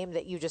have a name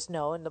that you just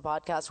know in the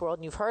podcast world,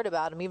 and you've heard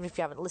about them, even if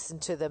you haven't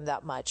listened to them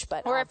that much.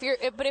 But Or if you're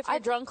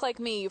drunk like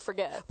me, you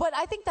forget. But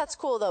I think that's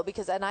cool though,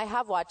 because I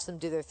have watched them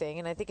do their thing,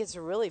 and I think it's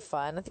really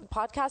fun. I think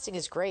podcasting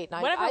is great.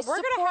 And Whatever, I we're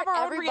gonna support have our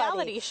own everybody.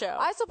 reality show.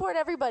 I support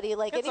everybody.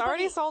 It's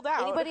already sold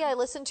out. Anybody I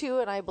listen to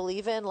and I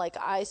believe in,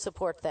 I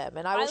support them,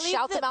 and I will leave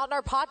shout the- them out in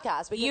our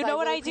podcast. Because You know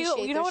what really I do?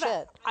 appreciate You know their what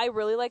shit. I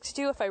really like to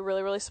do if I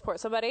really, really support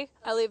somebody,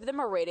 I leave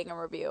them a rating and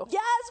review.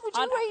 Yes, would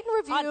you rate and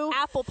review? On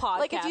Apple Podcasts.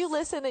 Like if you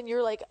listen and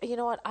you're like, you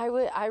know what,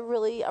 I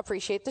really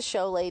appreciate the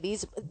show,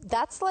 ladies.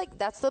 That's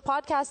the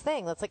podcast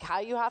thing. That's like how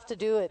you have to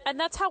do it. And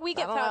that's how we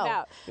get found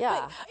out.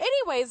 Yeah. But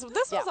anyways,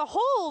 this was a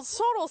whole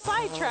total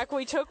sidetrack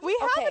we took. We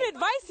have an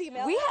advice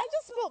email. I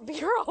just spilled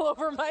beer all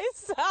over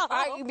myself.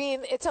 I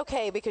mean, it's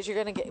okay because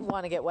you're going to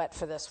want to get wet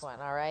for this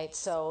one, all right?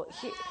 So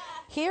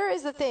here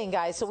is the thing,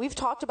 guys. So we've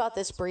talked about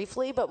this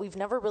briefly, but we've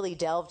never really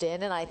delved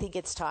in, and I think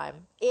it's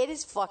time. It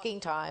is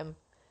fucking time.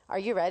 Are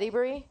you ready,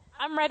 Bree?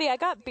 I'm ready. I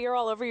got beer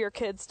all over your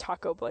kid's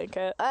taco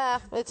blanket.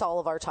 It's all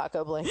of our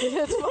taco blanket.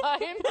 It's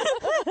fine.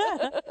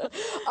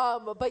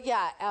 But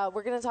yeah,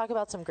 we're going to talk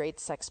about some great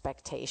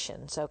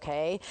Sexpectations,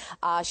 okay?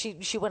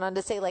 She went on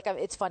to say, like,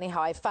 it's funny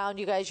how I found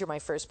you guys. You're my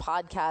first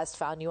podcast.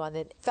 Found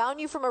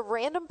you from a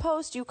random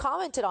post you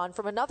commented on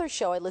from another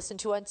show I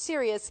listened to on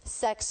Sirius,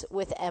 Sex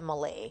with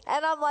Emily.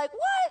 And I'm like,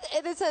 what?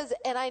 And it says,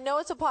 and I know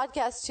it's a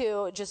podcast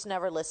too, just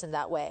never listened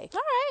that way. All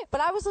right. But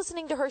I was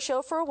listening to her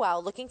show for a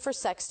while, looking for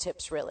sex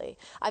tips, really.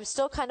 I'm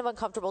still kind of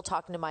uncomfortable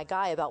talking to my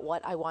guy about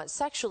what I want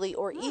sexually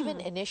or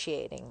even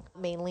initiating.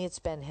 Mainly it's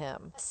been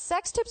him.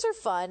 Sex tips are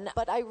fun,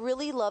 but I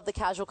really love the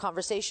casual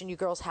conversation you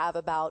girls have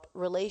about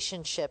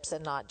relationships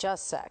and not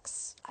just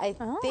sex. I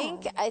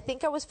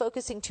think I was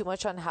focusing too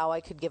much on how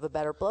I could give a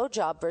better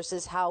blowjob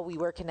versus how we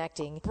were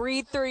connecting.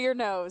 Breathe through your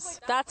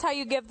nose. That's how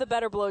you give the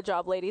better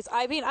blowjob, ladies.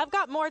 I mean, I've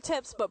got more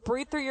tips, but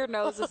breathe through your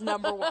nose is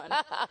number one.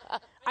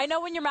 I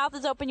know when your mouth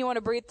is open, you want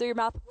to breathe through your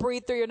mouth,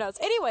 breathe through your nose.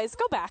 Anyways,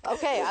 go back.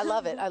 Okay, I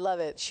love it. I love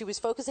it. She was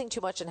focusing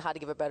too much on how to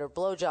give a better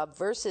blowjob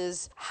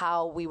versus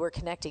how we were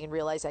connecting and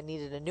realized I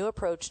needed a new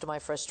approach to my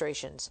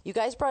frustrations. You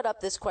guys brought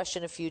up this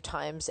question a few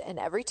times, and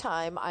every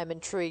time I'm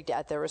intrigued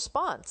at their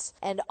response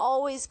and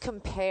always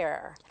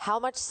compare how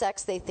much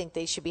sex they think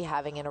they should be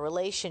having in a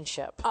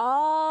relationship.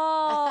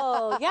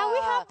 Oh, yeah,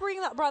 we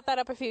have brought that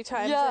up a few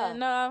times. Yeah.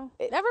 And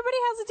everybody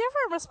has a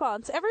different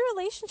response. Every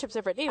relationship's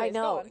different. Anyways, I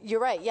know. You're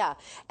right. Yeah.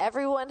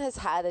 Everyone has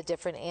had a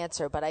different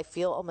answer, but I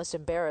feel almost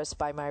embarrassed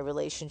by my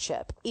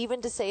relationship,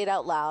 even to say it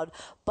out loud,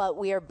 but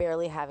we are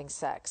barely having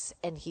sex,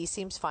 and he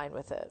seems fine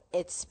with it.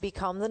 It's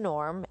become the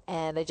norm,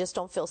 and I just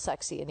don't feel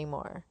sexy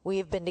anymore. We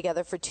have been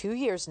together for 2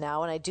 years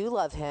now, and I do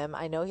love him.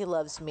 I know he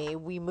loves me.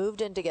 We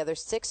moved in together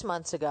 6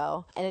 months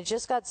ago, and it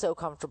just got so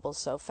comfortable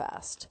so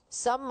fast.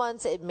 Some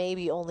months it may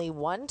be only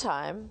one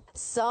time,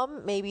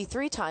 some maybe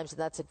 3 times, and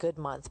that's a good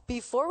month.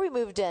 Before we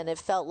moved in, it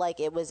felt like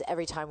it was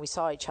every time we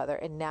saw each other,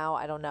 and now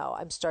I don't know.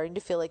 I'm starting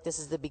to feel like this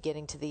is the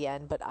beginning to the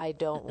end, but I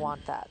don't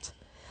want that.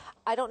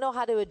 I don't know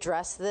how to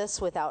address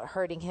this without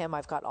hurting him.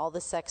 I've got all the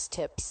sex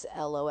tips,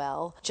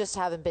 LOL. Just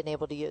haven't been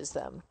able to use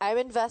them. I'm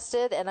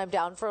invested, and I'm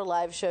down for a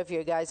live show if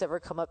you guys ever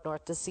come up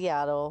north to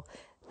Seattle.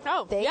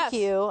 Oh, Thank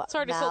you, it's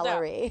already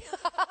Mallory.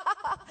 sold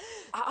out.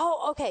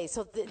 Oh, okay.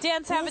 So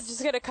Dan Savage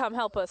is going to come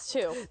help us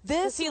too.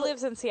 Because he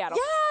lives in Seattle.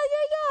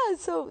 Yeah.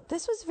 So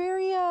this was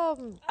very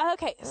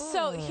Okay,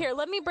 so here,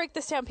 let me break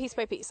this down piece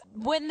by piece.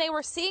 When they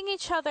were seeing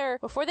each other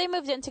before they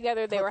moved in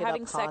together, they were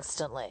having sex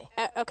constantly.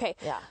 Okay.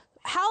 Yeah.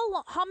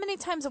 How many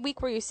times a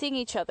week were you seeing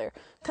each other?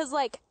 Because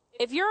like,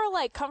 if you're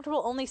like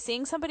comfortable only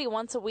seeing somebody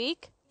once a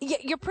week,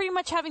 you're pretty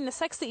much having the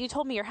sex that you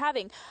told me you're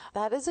having.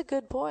 That is a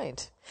good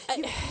point.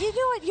 You know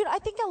what? I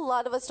think a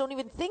lot of us don't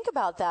even think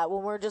about that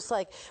when we're just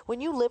like, when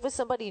you live with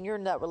somebody and you're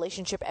in that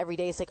relationship every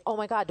day, it's like, oh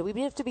my God, do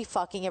we have to be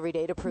fucking every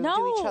day to prove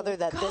to each other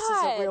that this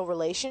is a real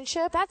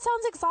relationship? That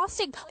sounds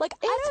exhausting. Like,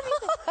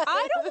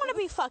 I don't want to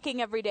be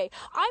fucking every day.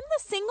 I'm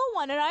the single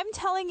one, and I'm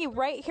telling you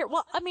right here.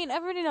 Well, I mean,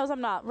 everybody knows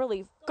I'm not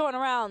really going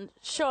around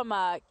showing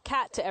my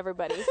cat to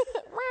everybody.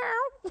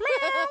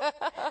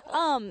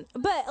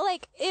 But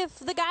like, if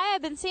the guy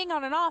I've been seeing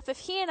on and off, if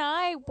he and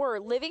I were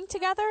living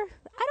together,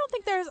 I don't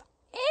think there's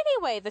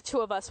any way the two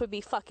of us would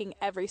be fucking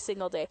every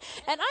single day.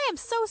 And I am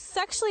so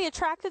sexually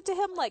attracted to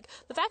him. Like,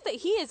 the fact that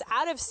he is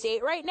out of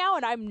state right now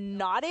and I'm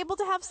not able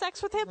to have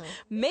sex with him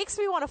makes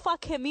me want to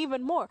fuck him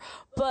even more.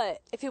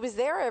 But if he was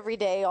there every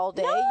day, all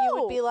day, you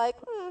would be like,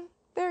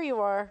 there you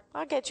are.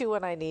 I'll get you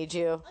when I need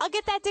you. I'll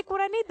get that dick when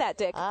I need that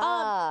dick.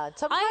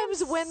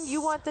 Sometimes when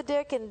you want the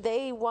dick and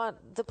they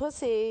want the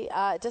pussy,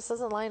 it just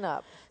doesn't line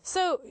up.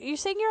 So you're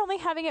saying you're only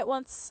having it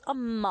once a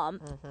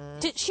month.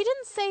 She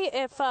didn't say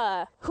if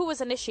who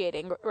was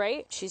initiating,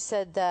 right? She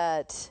said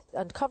that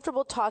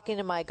uncomfortable talking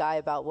to my guy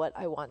about what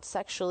I want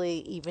sexually,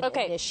 even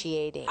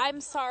initiating.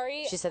 I'm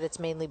sorry. She said it's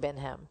mainly been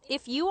him.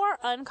 If you are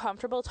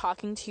uncomfortable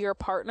talking to your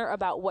partner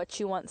about what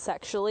you want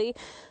sexually,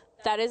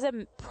 that is a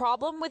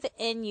problem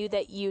within you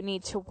that you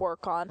need to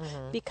work on,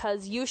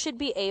 because you should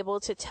be able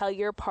to tell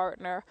your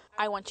partner,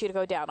 I want you to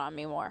go down on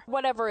me more.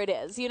 Whatever it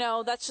is,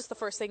 that's just the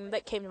first thing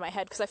that came to my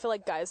head, because I feel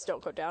like guys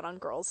don't go down on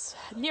girls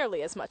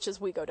nearly as much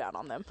as we go down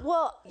on them.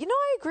 Well,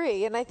 I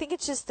agree, and I think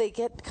it's just they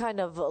get kind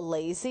of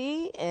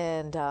lazy,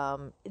 and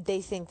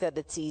they think that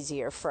it's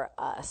easier for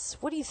us.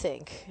 What do you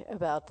think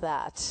about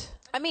that?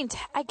 I mean,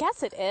 I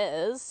guess it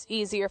is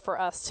easier for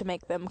us to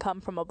make them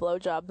come from a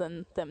blowjob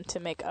than them to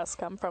make us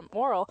come from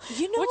oral.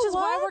 You know which is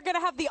why what? we're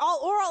gonna have the all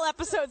oral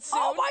episode soon.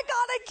 Oh my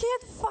God, I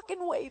can't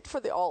fucking wait for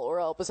the all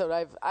oral episode.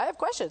 I have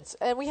questions,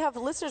 and we have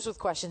listeners with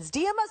questions.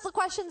 DM us the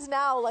questions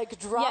now, like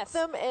drop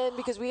them in,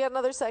 because we got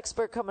another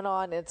sexpert coming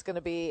on. It's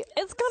gonna be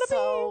you're it's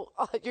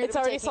gonna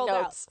already be sold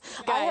notes.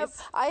 out,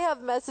 guys. I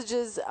have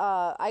messages.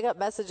 I got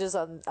messages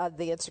on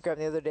the Instagram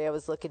the other day I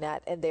was looking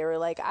at, and they were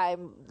like,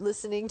 I'm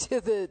listening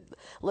to the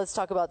Let's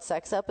Talk About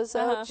Sex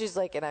episode. She's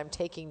like, and I'm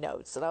taking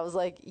notes, and I was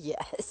like,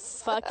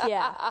 yes. Fuck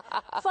yeah.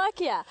 Fuck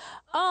yeah.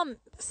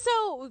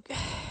 So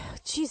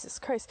Jesus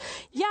Christ.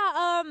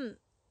 Yeah,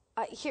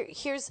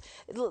 here's,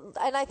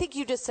 and I think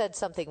you just said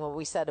something when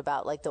we said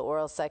about like the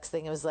oral sex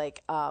thing. It was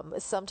like,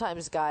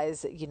 sometimes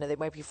guys, they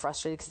might be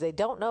frustrated because they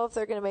don't know if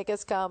they're going to make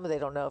us come. They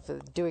don't know if they're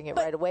doing it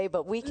right away,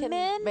 but we can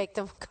make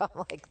them come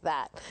like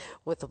that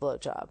with a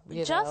blowjob.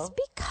 Just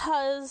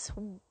because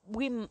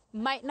we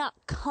might not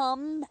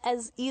come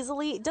as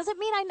easily doesn't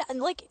mean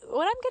like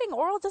when I'm getting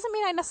oral doesn't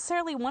mean I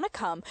necessarily want to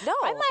come. No,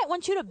 I might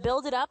want you to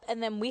build it up,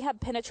 and then we have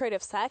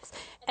penetrative sex,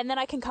 and then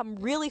I can come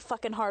really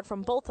fucking hard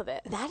from both of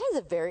it. That is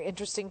a very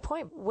interesting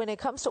point. When it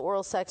comes to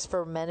oral sex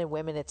for men and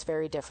women, it's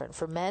very different.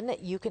 For men,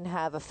 you can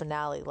have a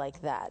finale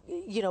like that,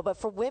 but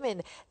for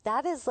women,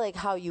 that is like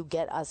how you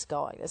get us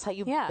going. That's how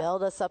you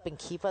build us up and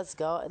keep us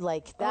going.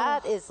 Like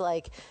that is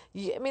like,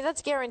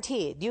 that's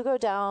guaranteed. You go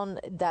down,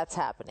 that's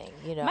happening.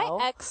 My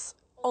ex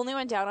only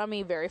went down on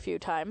me very few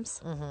times,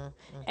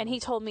 and he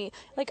told me,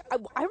 like, I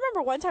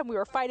remember one time we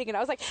were fighting, and I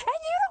was like, and you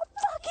don't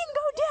fucking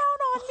go down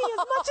on me as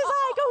much as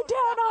I go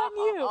down on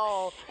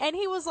you. And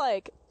he was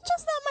like,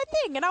 just not my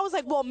thing. And I was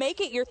like, well, make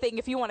it your thing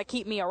if you want to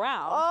keep me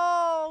around.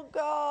 Oh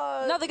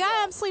God. Now the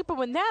guy I'm sleeping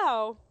with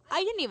now,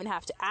 I didn't even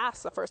have to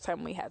ask the first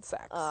time we had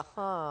sex.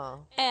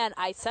 And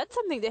I said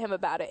something to him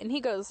about it, and he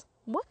goes,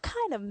 what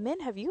kind of men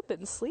have you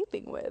been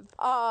sleeping with?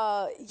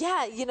 There's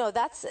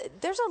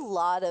a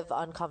lot of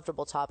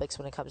uncomfortable topics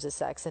when it comes to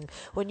sex. And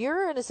when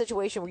you're in a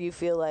situation where you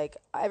feel like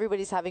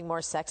everybody's having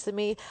more sex than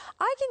me,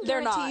 I can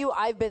guarantee you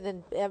I've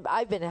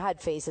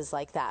had phases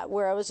like that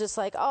where I was just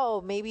like,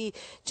 oh, maybe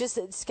just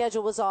the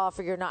schedule was off,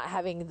 or you're not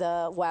having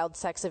the wild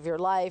sex of your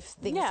life.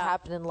 Things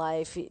happen in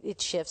life.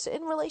 It shifts.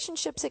 In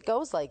relationships, it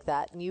goes like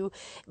that.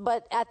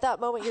 But at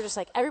that moment, you're just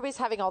like, everybody's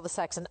having all the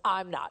sex and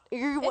I'm not.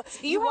 You watch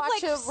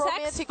a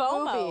romantic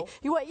movie.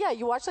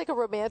 You watch like a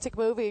romantic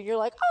movie and you're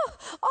like, oh,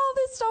 all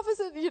this stuff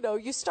isn't,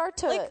 you start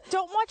to like,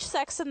 don't watch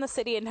Sex in the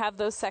City and have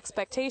those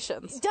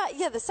sexpectations.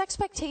 Yeah, the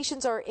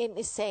sexpectations are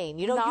insane.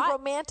 You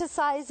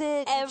romanticize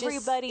it.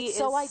 Everybody is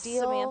so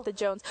ideal. Samantha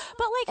Jones.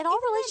 But like, and all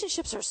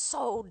relationships are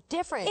so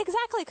different.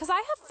 Exactly, because I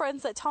have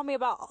friends that tell me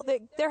about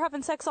they're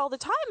having sex all the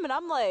time, and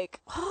I'm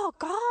like, oh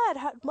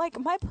God, like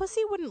my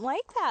pussy wouldn't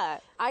like that.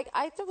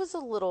 I was a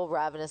little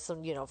ravenous,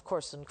 and of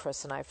course, when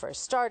Chris and I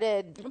first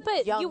started,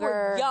 but younger. You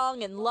were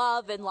young and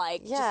love and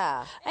like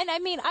and I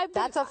mean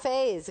that's a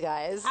phase,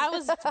 guys. I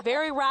was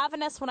very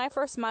ravenous when I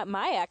first met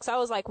my ex. I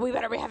was like, we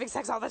better be having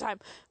sex all the time.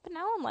 But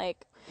now I'm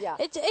like,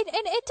 it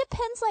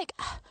depends. Like,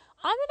 I'm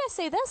gonna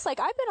say this, like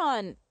I've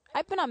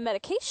been on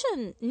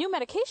new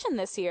medication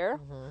this year.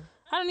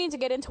 I don't need to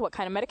get into what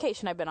kind of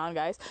medication I've been on,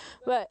 guys,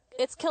 but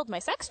it's killed my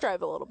sex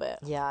drive a little bit.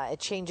 Yeah, it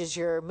changes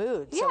your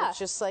mood. So it's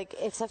just like,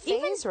 it's a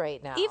phase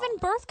right now. Even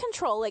birth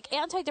control, like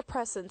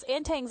antidepressants,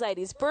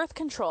 anti-anxieties, birth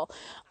control,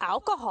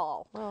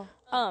 alcohol. Well,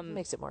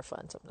 makes it more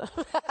fun sometimes.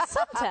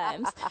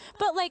 Sometimes.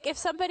 But like if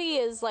somebody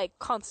is like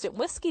constant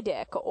whiskey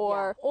dick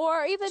or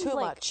even too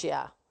like much,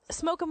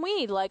 smoking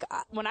weed, like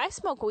when I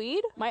smoke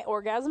weed, my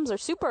orgasms are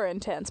super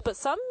intense, but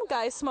some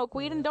guys smoke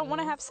weed and don't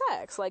want to have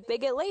sex, like they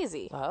get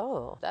lazy.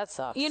 Oh, that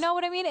sucks. You know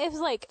what I mean? It's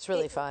like, it's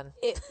really fun.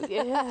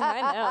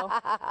 I know.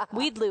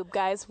 Weed lube,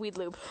 guys, weed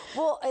lube.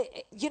 Well,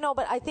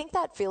 but I think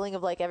that feeling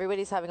of like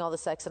everybody's having all the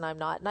sex and I'm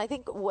not, and I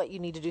think what you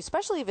need to do,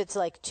 especially if it's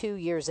like 2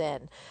 years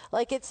in,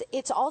 like it's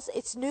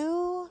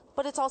new,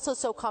 but it's also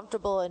so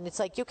comfortable, and it's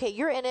like, okay,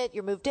 you're in it,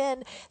 you're moved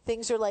in,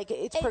 things are like,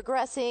 it's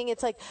progressing.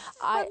 It's like,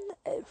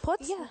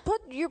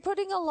 you're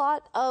putting a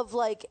lot of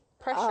like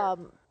pressure.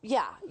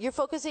 You're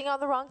focusing on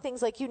the wrong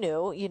things, like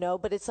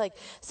but it's like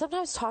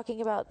sometimes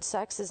talking about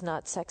sex is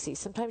not sexy.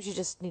 Sometimes you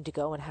just need to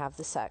go and have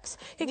the sex.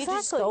 You need to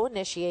just go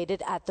initiate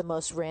it at the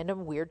most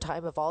random weird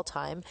time of all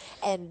time,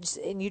 and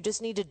you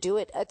just need to do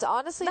it. It's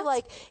honestly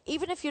like,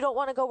 even if you don't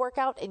want to go work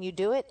out and you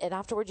do it, and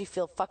afterwards you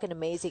feel fucking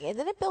amazing, and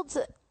then it builds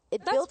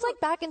like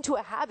back into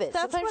a habit.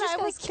 That's Sometimes what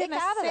I was gonna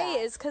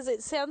say, is because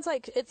it seems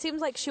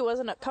like she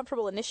wasn't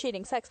comfortable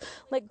initiating sex.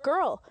 Like,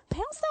 girl,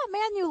 pounce that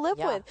man you live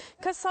with,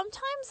 because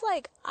sometimes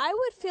like I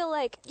would feel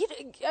like, if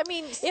I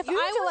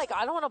feel like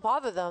I don't want to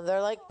bother them,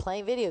 they're like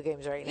playing video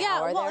games right now.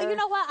 Yeah, well, you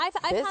know what? I've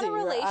had a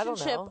relationship. I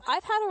don't know.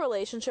 I've had a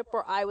relationship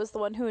where I was the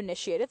one who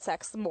initiated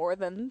sex more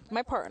than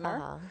my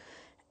partner,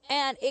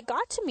 and it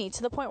got to me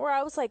to the point where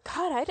I was like,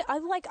 God,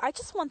 I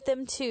just want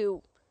them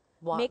to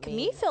make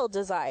me feel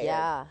desired.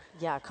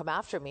 Yeah, come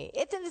after me.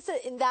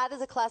 And that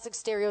is a classic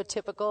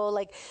stereotypical,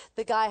 like,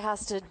 the guy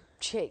has to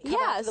come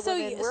after the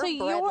women.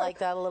 We're bred like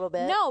that a little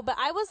bit. No, but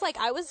I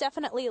was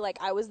definitely, like,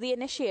 I was the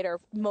initiator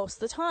most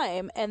of the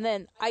time, and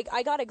then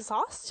I got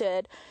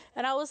exhausted,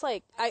 and I was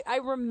like, I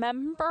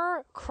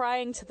remember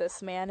crying to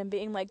this man and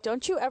being like,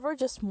 don't you ever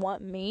just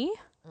want me?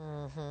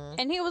 Mm-hmm.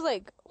 And he was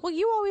like, well,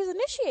 you always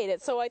initiate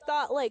it. So I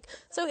thought, like,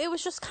 so it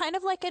was just kind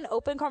of like an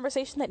open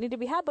conversation that needed to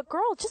be had. But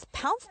girl, just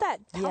pounce,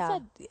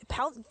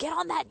 get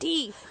on that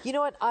D. You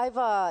know what?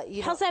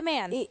 How's that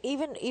man?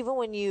 Even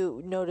when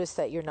you notice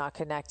that you're not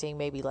connecting,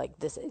 maybe like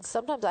this,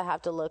 sometimes I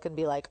have to look and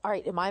be like, all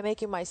right, am I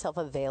making myself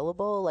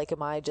available? Like,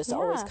 am I just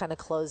always kind of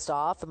closed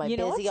off? Am I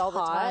busy all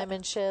the time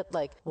and shit?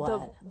 Like,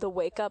 what? The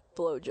wake up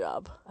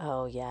blowjob.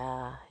 Oh,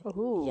 yeah.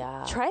 Ooh.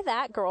 Yeah. Try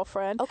that,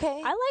 girlfriend.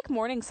 Okay. I like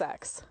morning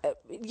sex.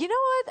 You know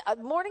what?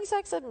 Morning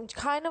sex, I'm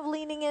kind of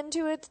leaning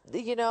into it.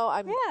 You know,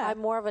 I'm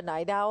more of a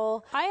night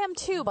owl. I am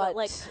too, but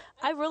like,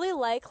 I really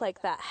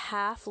like that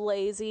half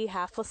lazy,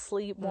 half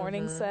asleep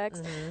morning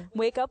sex.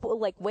 Wake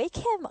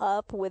him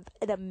up with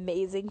an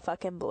amazing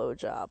fucking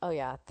blowjob. Oh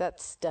yeah,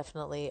 that's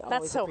definitely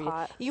that's so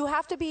hot. You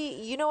have to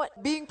be, you know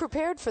what, being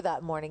prepared for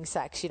that morning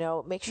sex. You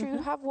know, make sure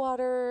you have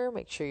water,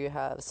 make sure you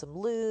have some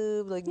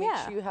lube, like make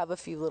sure you have a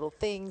few little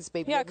things,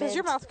 maybe. Yeah, because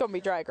your mouth's gonna be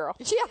dry, girl.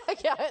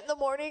 Yeah. In the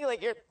morning,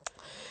 like you're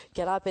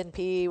get up and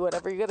pee,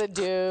 whatever you're gonna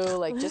do.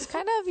 Like, just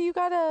kind of, you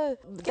gotta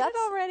get it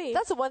all ready.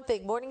 That's the one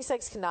thing. Morning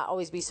sex cannot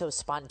always be so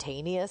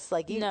spontaneous.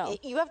 Like, you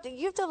have to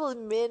have a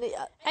minute,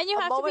 and you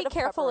have to be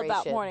careful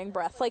about morning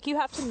breath. Like, you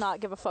have to not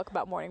give a fuck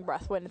about morning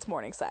breath when it's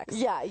morning sex.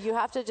 Yeah, you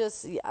have to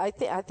just. I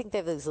think they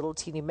have these little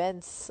teeny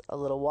mints, a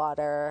little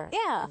water.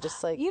 Yeah, and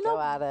just like go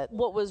at it.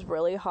 What was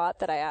really hot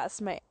that I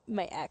asked my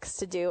ex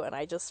to do, and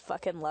I just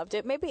fucking loved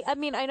it. Maybe, I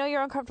mean, I know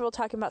you're uncomfortable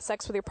talking about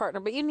sex with your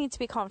partner, but you need to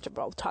be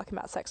comfortable talking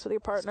about sex with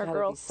your partner,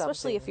 girl.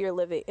 Especially if you're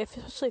living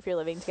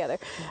together.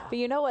 Yeah. But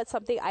you know what?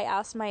 Something I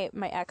asked my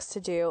ex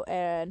to do,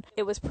 and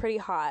it was pretty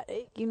hot.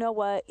 You know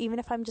what? Even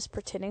if I'm just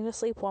pretending to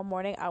sleep one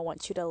morning, I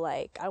want you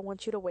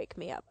to wake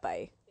me up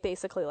by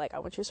basically, like, I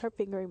want you to start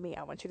fingering me.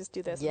 I want you to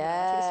do this. Yes. I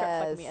want you to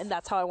start fucking me. And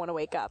that's how I want to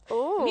wake up.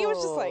 Ooh. And he was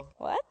just like,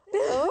 what?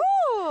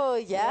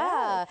 Oh,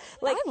 yeah.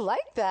 Like, I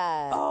like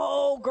that.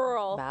 Oh,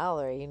 girl.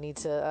 Mallory, you need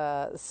to,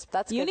 that's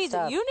good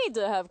stuff. You need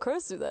to have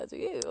Chris do that to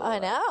you. I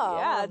know.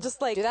 Yeah,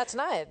 just like. Do that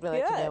tonight. Be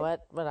like, you know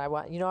what? When I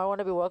want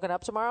to be woken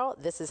up tomorrow,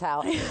 this is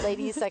how.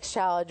 Ladies sex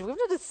challenge. We've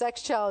done a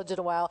sex challenge in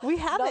a while. We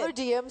have Another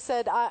DM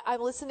said,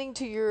 I'm listening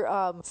to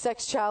your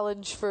sex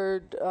challenge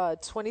for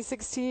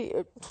 2016.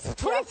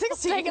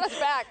 2016. Taking us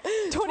back.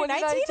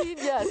 2019?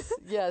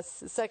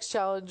 Yes. Sex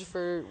challenge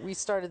we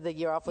started the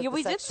year off with the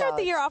we sex did start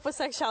challenge. the year off with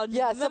sex challenge.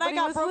 Yeah, and then I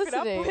got broken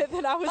listening. up with,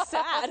 and I was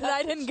sad, and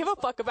I didn't give a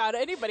fuck about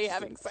anybody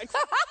having sex.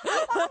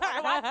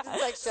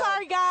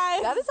 Sorry,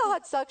 guys. That is a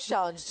hot sex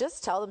challenge.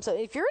 Just tell them so.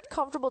 If you're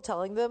uncomfortable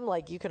telling them,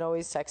 like, you can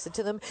always text it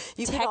to them.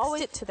 You can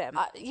always it to them.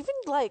 Even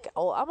like,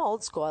 I'm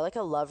old school. I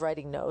love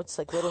writing notes,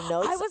 like little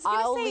notes.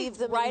 I'll leave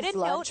them write in his a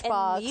note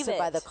lunchbox and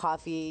by the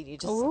coffee. You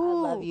just, I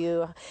love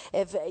you.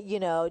 If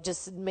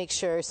just make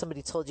sure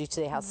somebody told you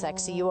today how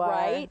sexy you are.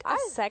 Write a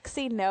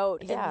sexy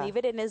note and leave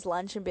it in his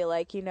lunch and be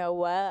like, you know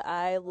what?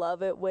 I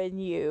love it when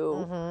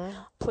you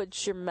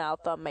put your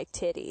mouth on my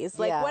titties.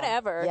 Like,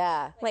 whatever.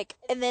 Yeah. Like,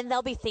 and then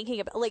they'll be thinking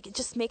about, like,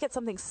 just make it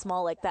something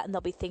small like that, and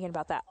they'll be thinking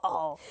about that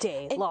all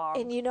day long.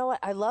 And you know what?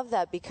 I love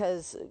that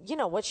because,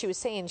 what she was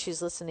saying,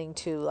 she's listening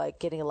to, like,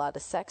 getting a lot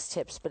of sex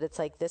tips, but it's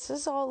like, this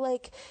is all,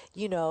 like,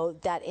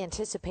 that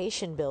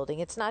anticipation building.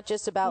 It's not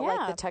just about,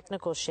 like, the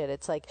technical shit.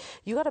 It's like,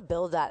 you got to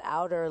build that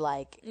outer,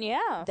 like,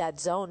 that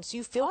zone. So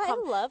you feel,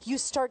 you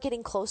start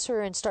getting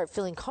closer and start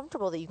feeling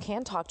comfortable that you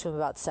can talk to him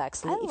about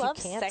sex. If you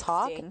can't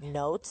talk,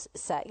 notes,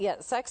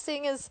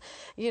 sexting is,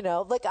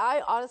 like,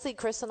 I honestly,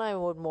 Chris and I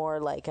would more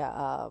like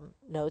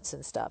notes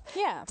and stuff.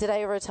 Yeah. Did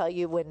I ever tell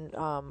you when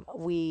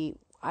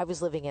I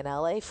was living in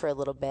LA for a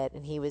little bit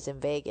and he was in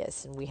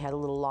Vegas and we had a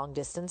little long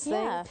distance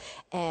thing,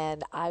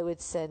 and I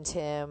would send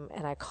him,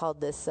 and I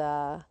called this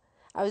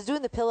I was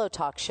doing the Pillow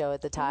Talk show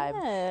at the time,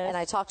 and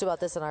I talked about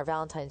this in our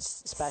Valentine's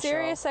special.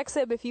 Serious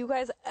XM, if you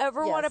guys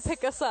ever want to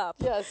pick us up.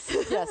 Yes,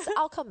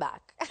 I'll come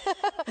back.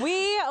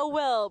 We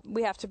will.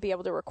 We have to be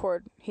able to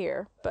record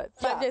here, but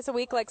 5 days a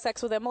week, like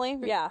Sex with Emily.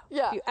 Yeah.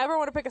 If you ever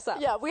want to pick us up.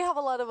 Yeah, we have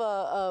a lot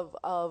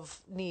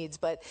of needs,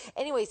 but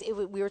anyways,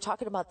 we were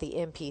talking about the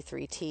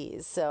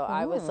MP3Ts. So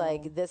I was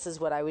like, this is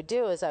what I would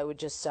do: is I would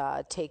just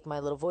take my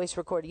little voice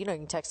recorder. You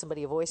can text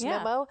somebody a voice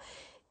memo.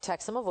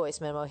 Text them a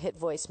voice memo, hit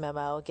voice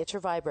memo, get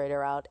your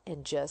vibrator out,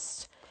 and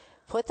just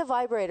put the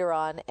vibrator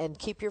on and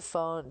keep your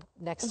phone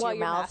next to your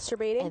mouth.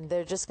 Masturbating? And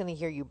they're just going to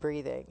hear you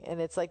breathing. And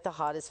it's like the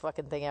hottest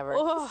fucking thing ever. It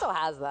still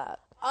has that.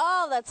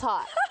 Oh, that's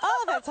hot.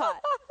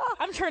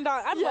 I'm turned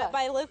on. I'm wet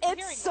by hearing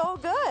It's so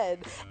good.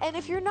 And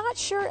if you're not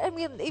sure, I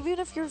mean, even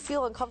if you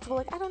feel uncomfortable,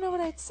 like, I don't know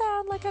what I'd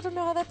sound like, I don't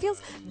know how that feels,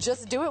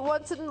 just do it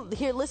once and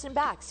listen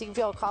back so you can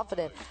feel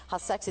confident how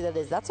sexy that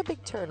is. That's a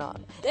big turn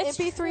on. It's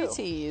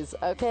MP3Ts,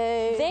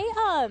 okay? They,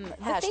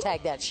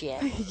 Hashtag that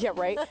shit. Yeah,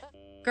 right.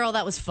 Girl,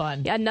 that was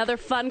fun. Another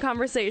fun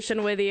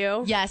conversation with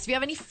you. Yes. If you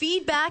have any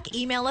feedback,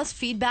 email us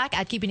feedback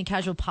at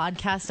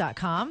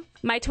keepingitcasualpodcast.com.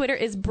 My Twitter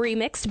is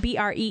Breemixed,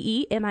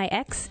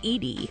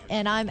 BREEMIXED.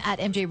 And I'm at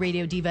MJ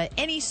Radio Diva,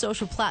 any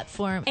social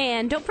platform.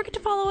 And don't forget to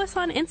follow us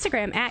on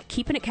Instagram at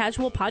Keeping It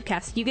Casual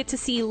Podcast. You get to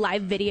see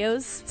live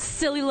videos,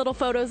 silly little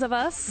photos of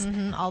us.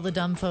 All the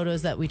dumb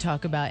photos that we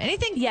talk about.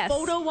 Anything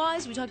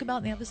photo-wise we talk about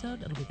in the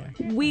episode, it'll be there.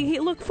 We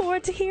look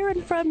forward to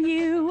hearing from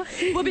you.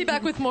 We'll be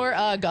back with more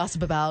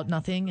gossip about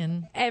nothing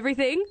and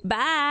everything.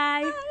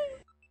 Bye. Bye.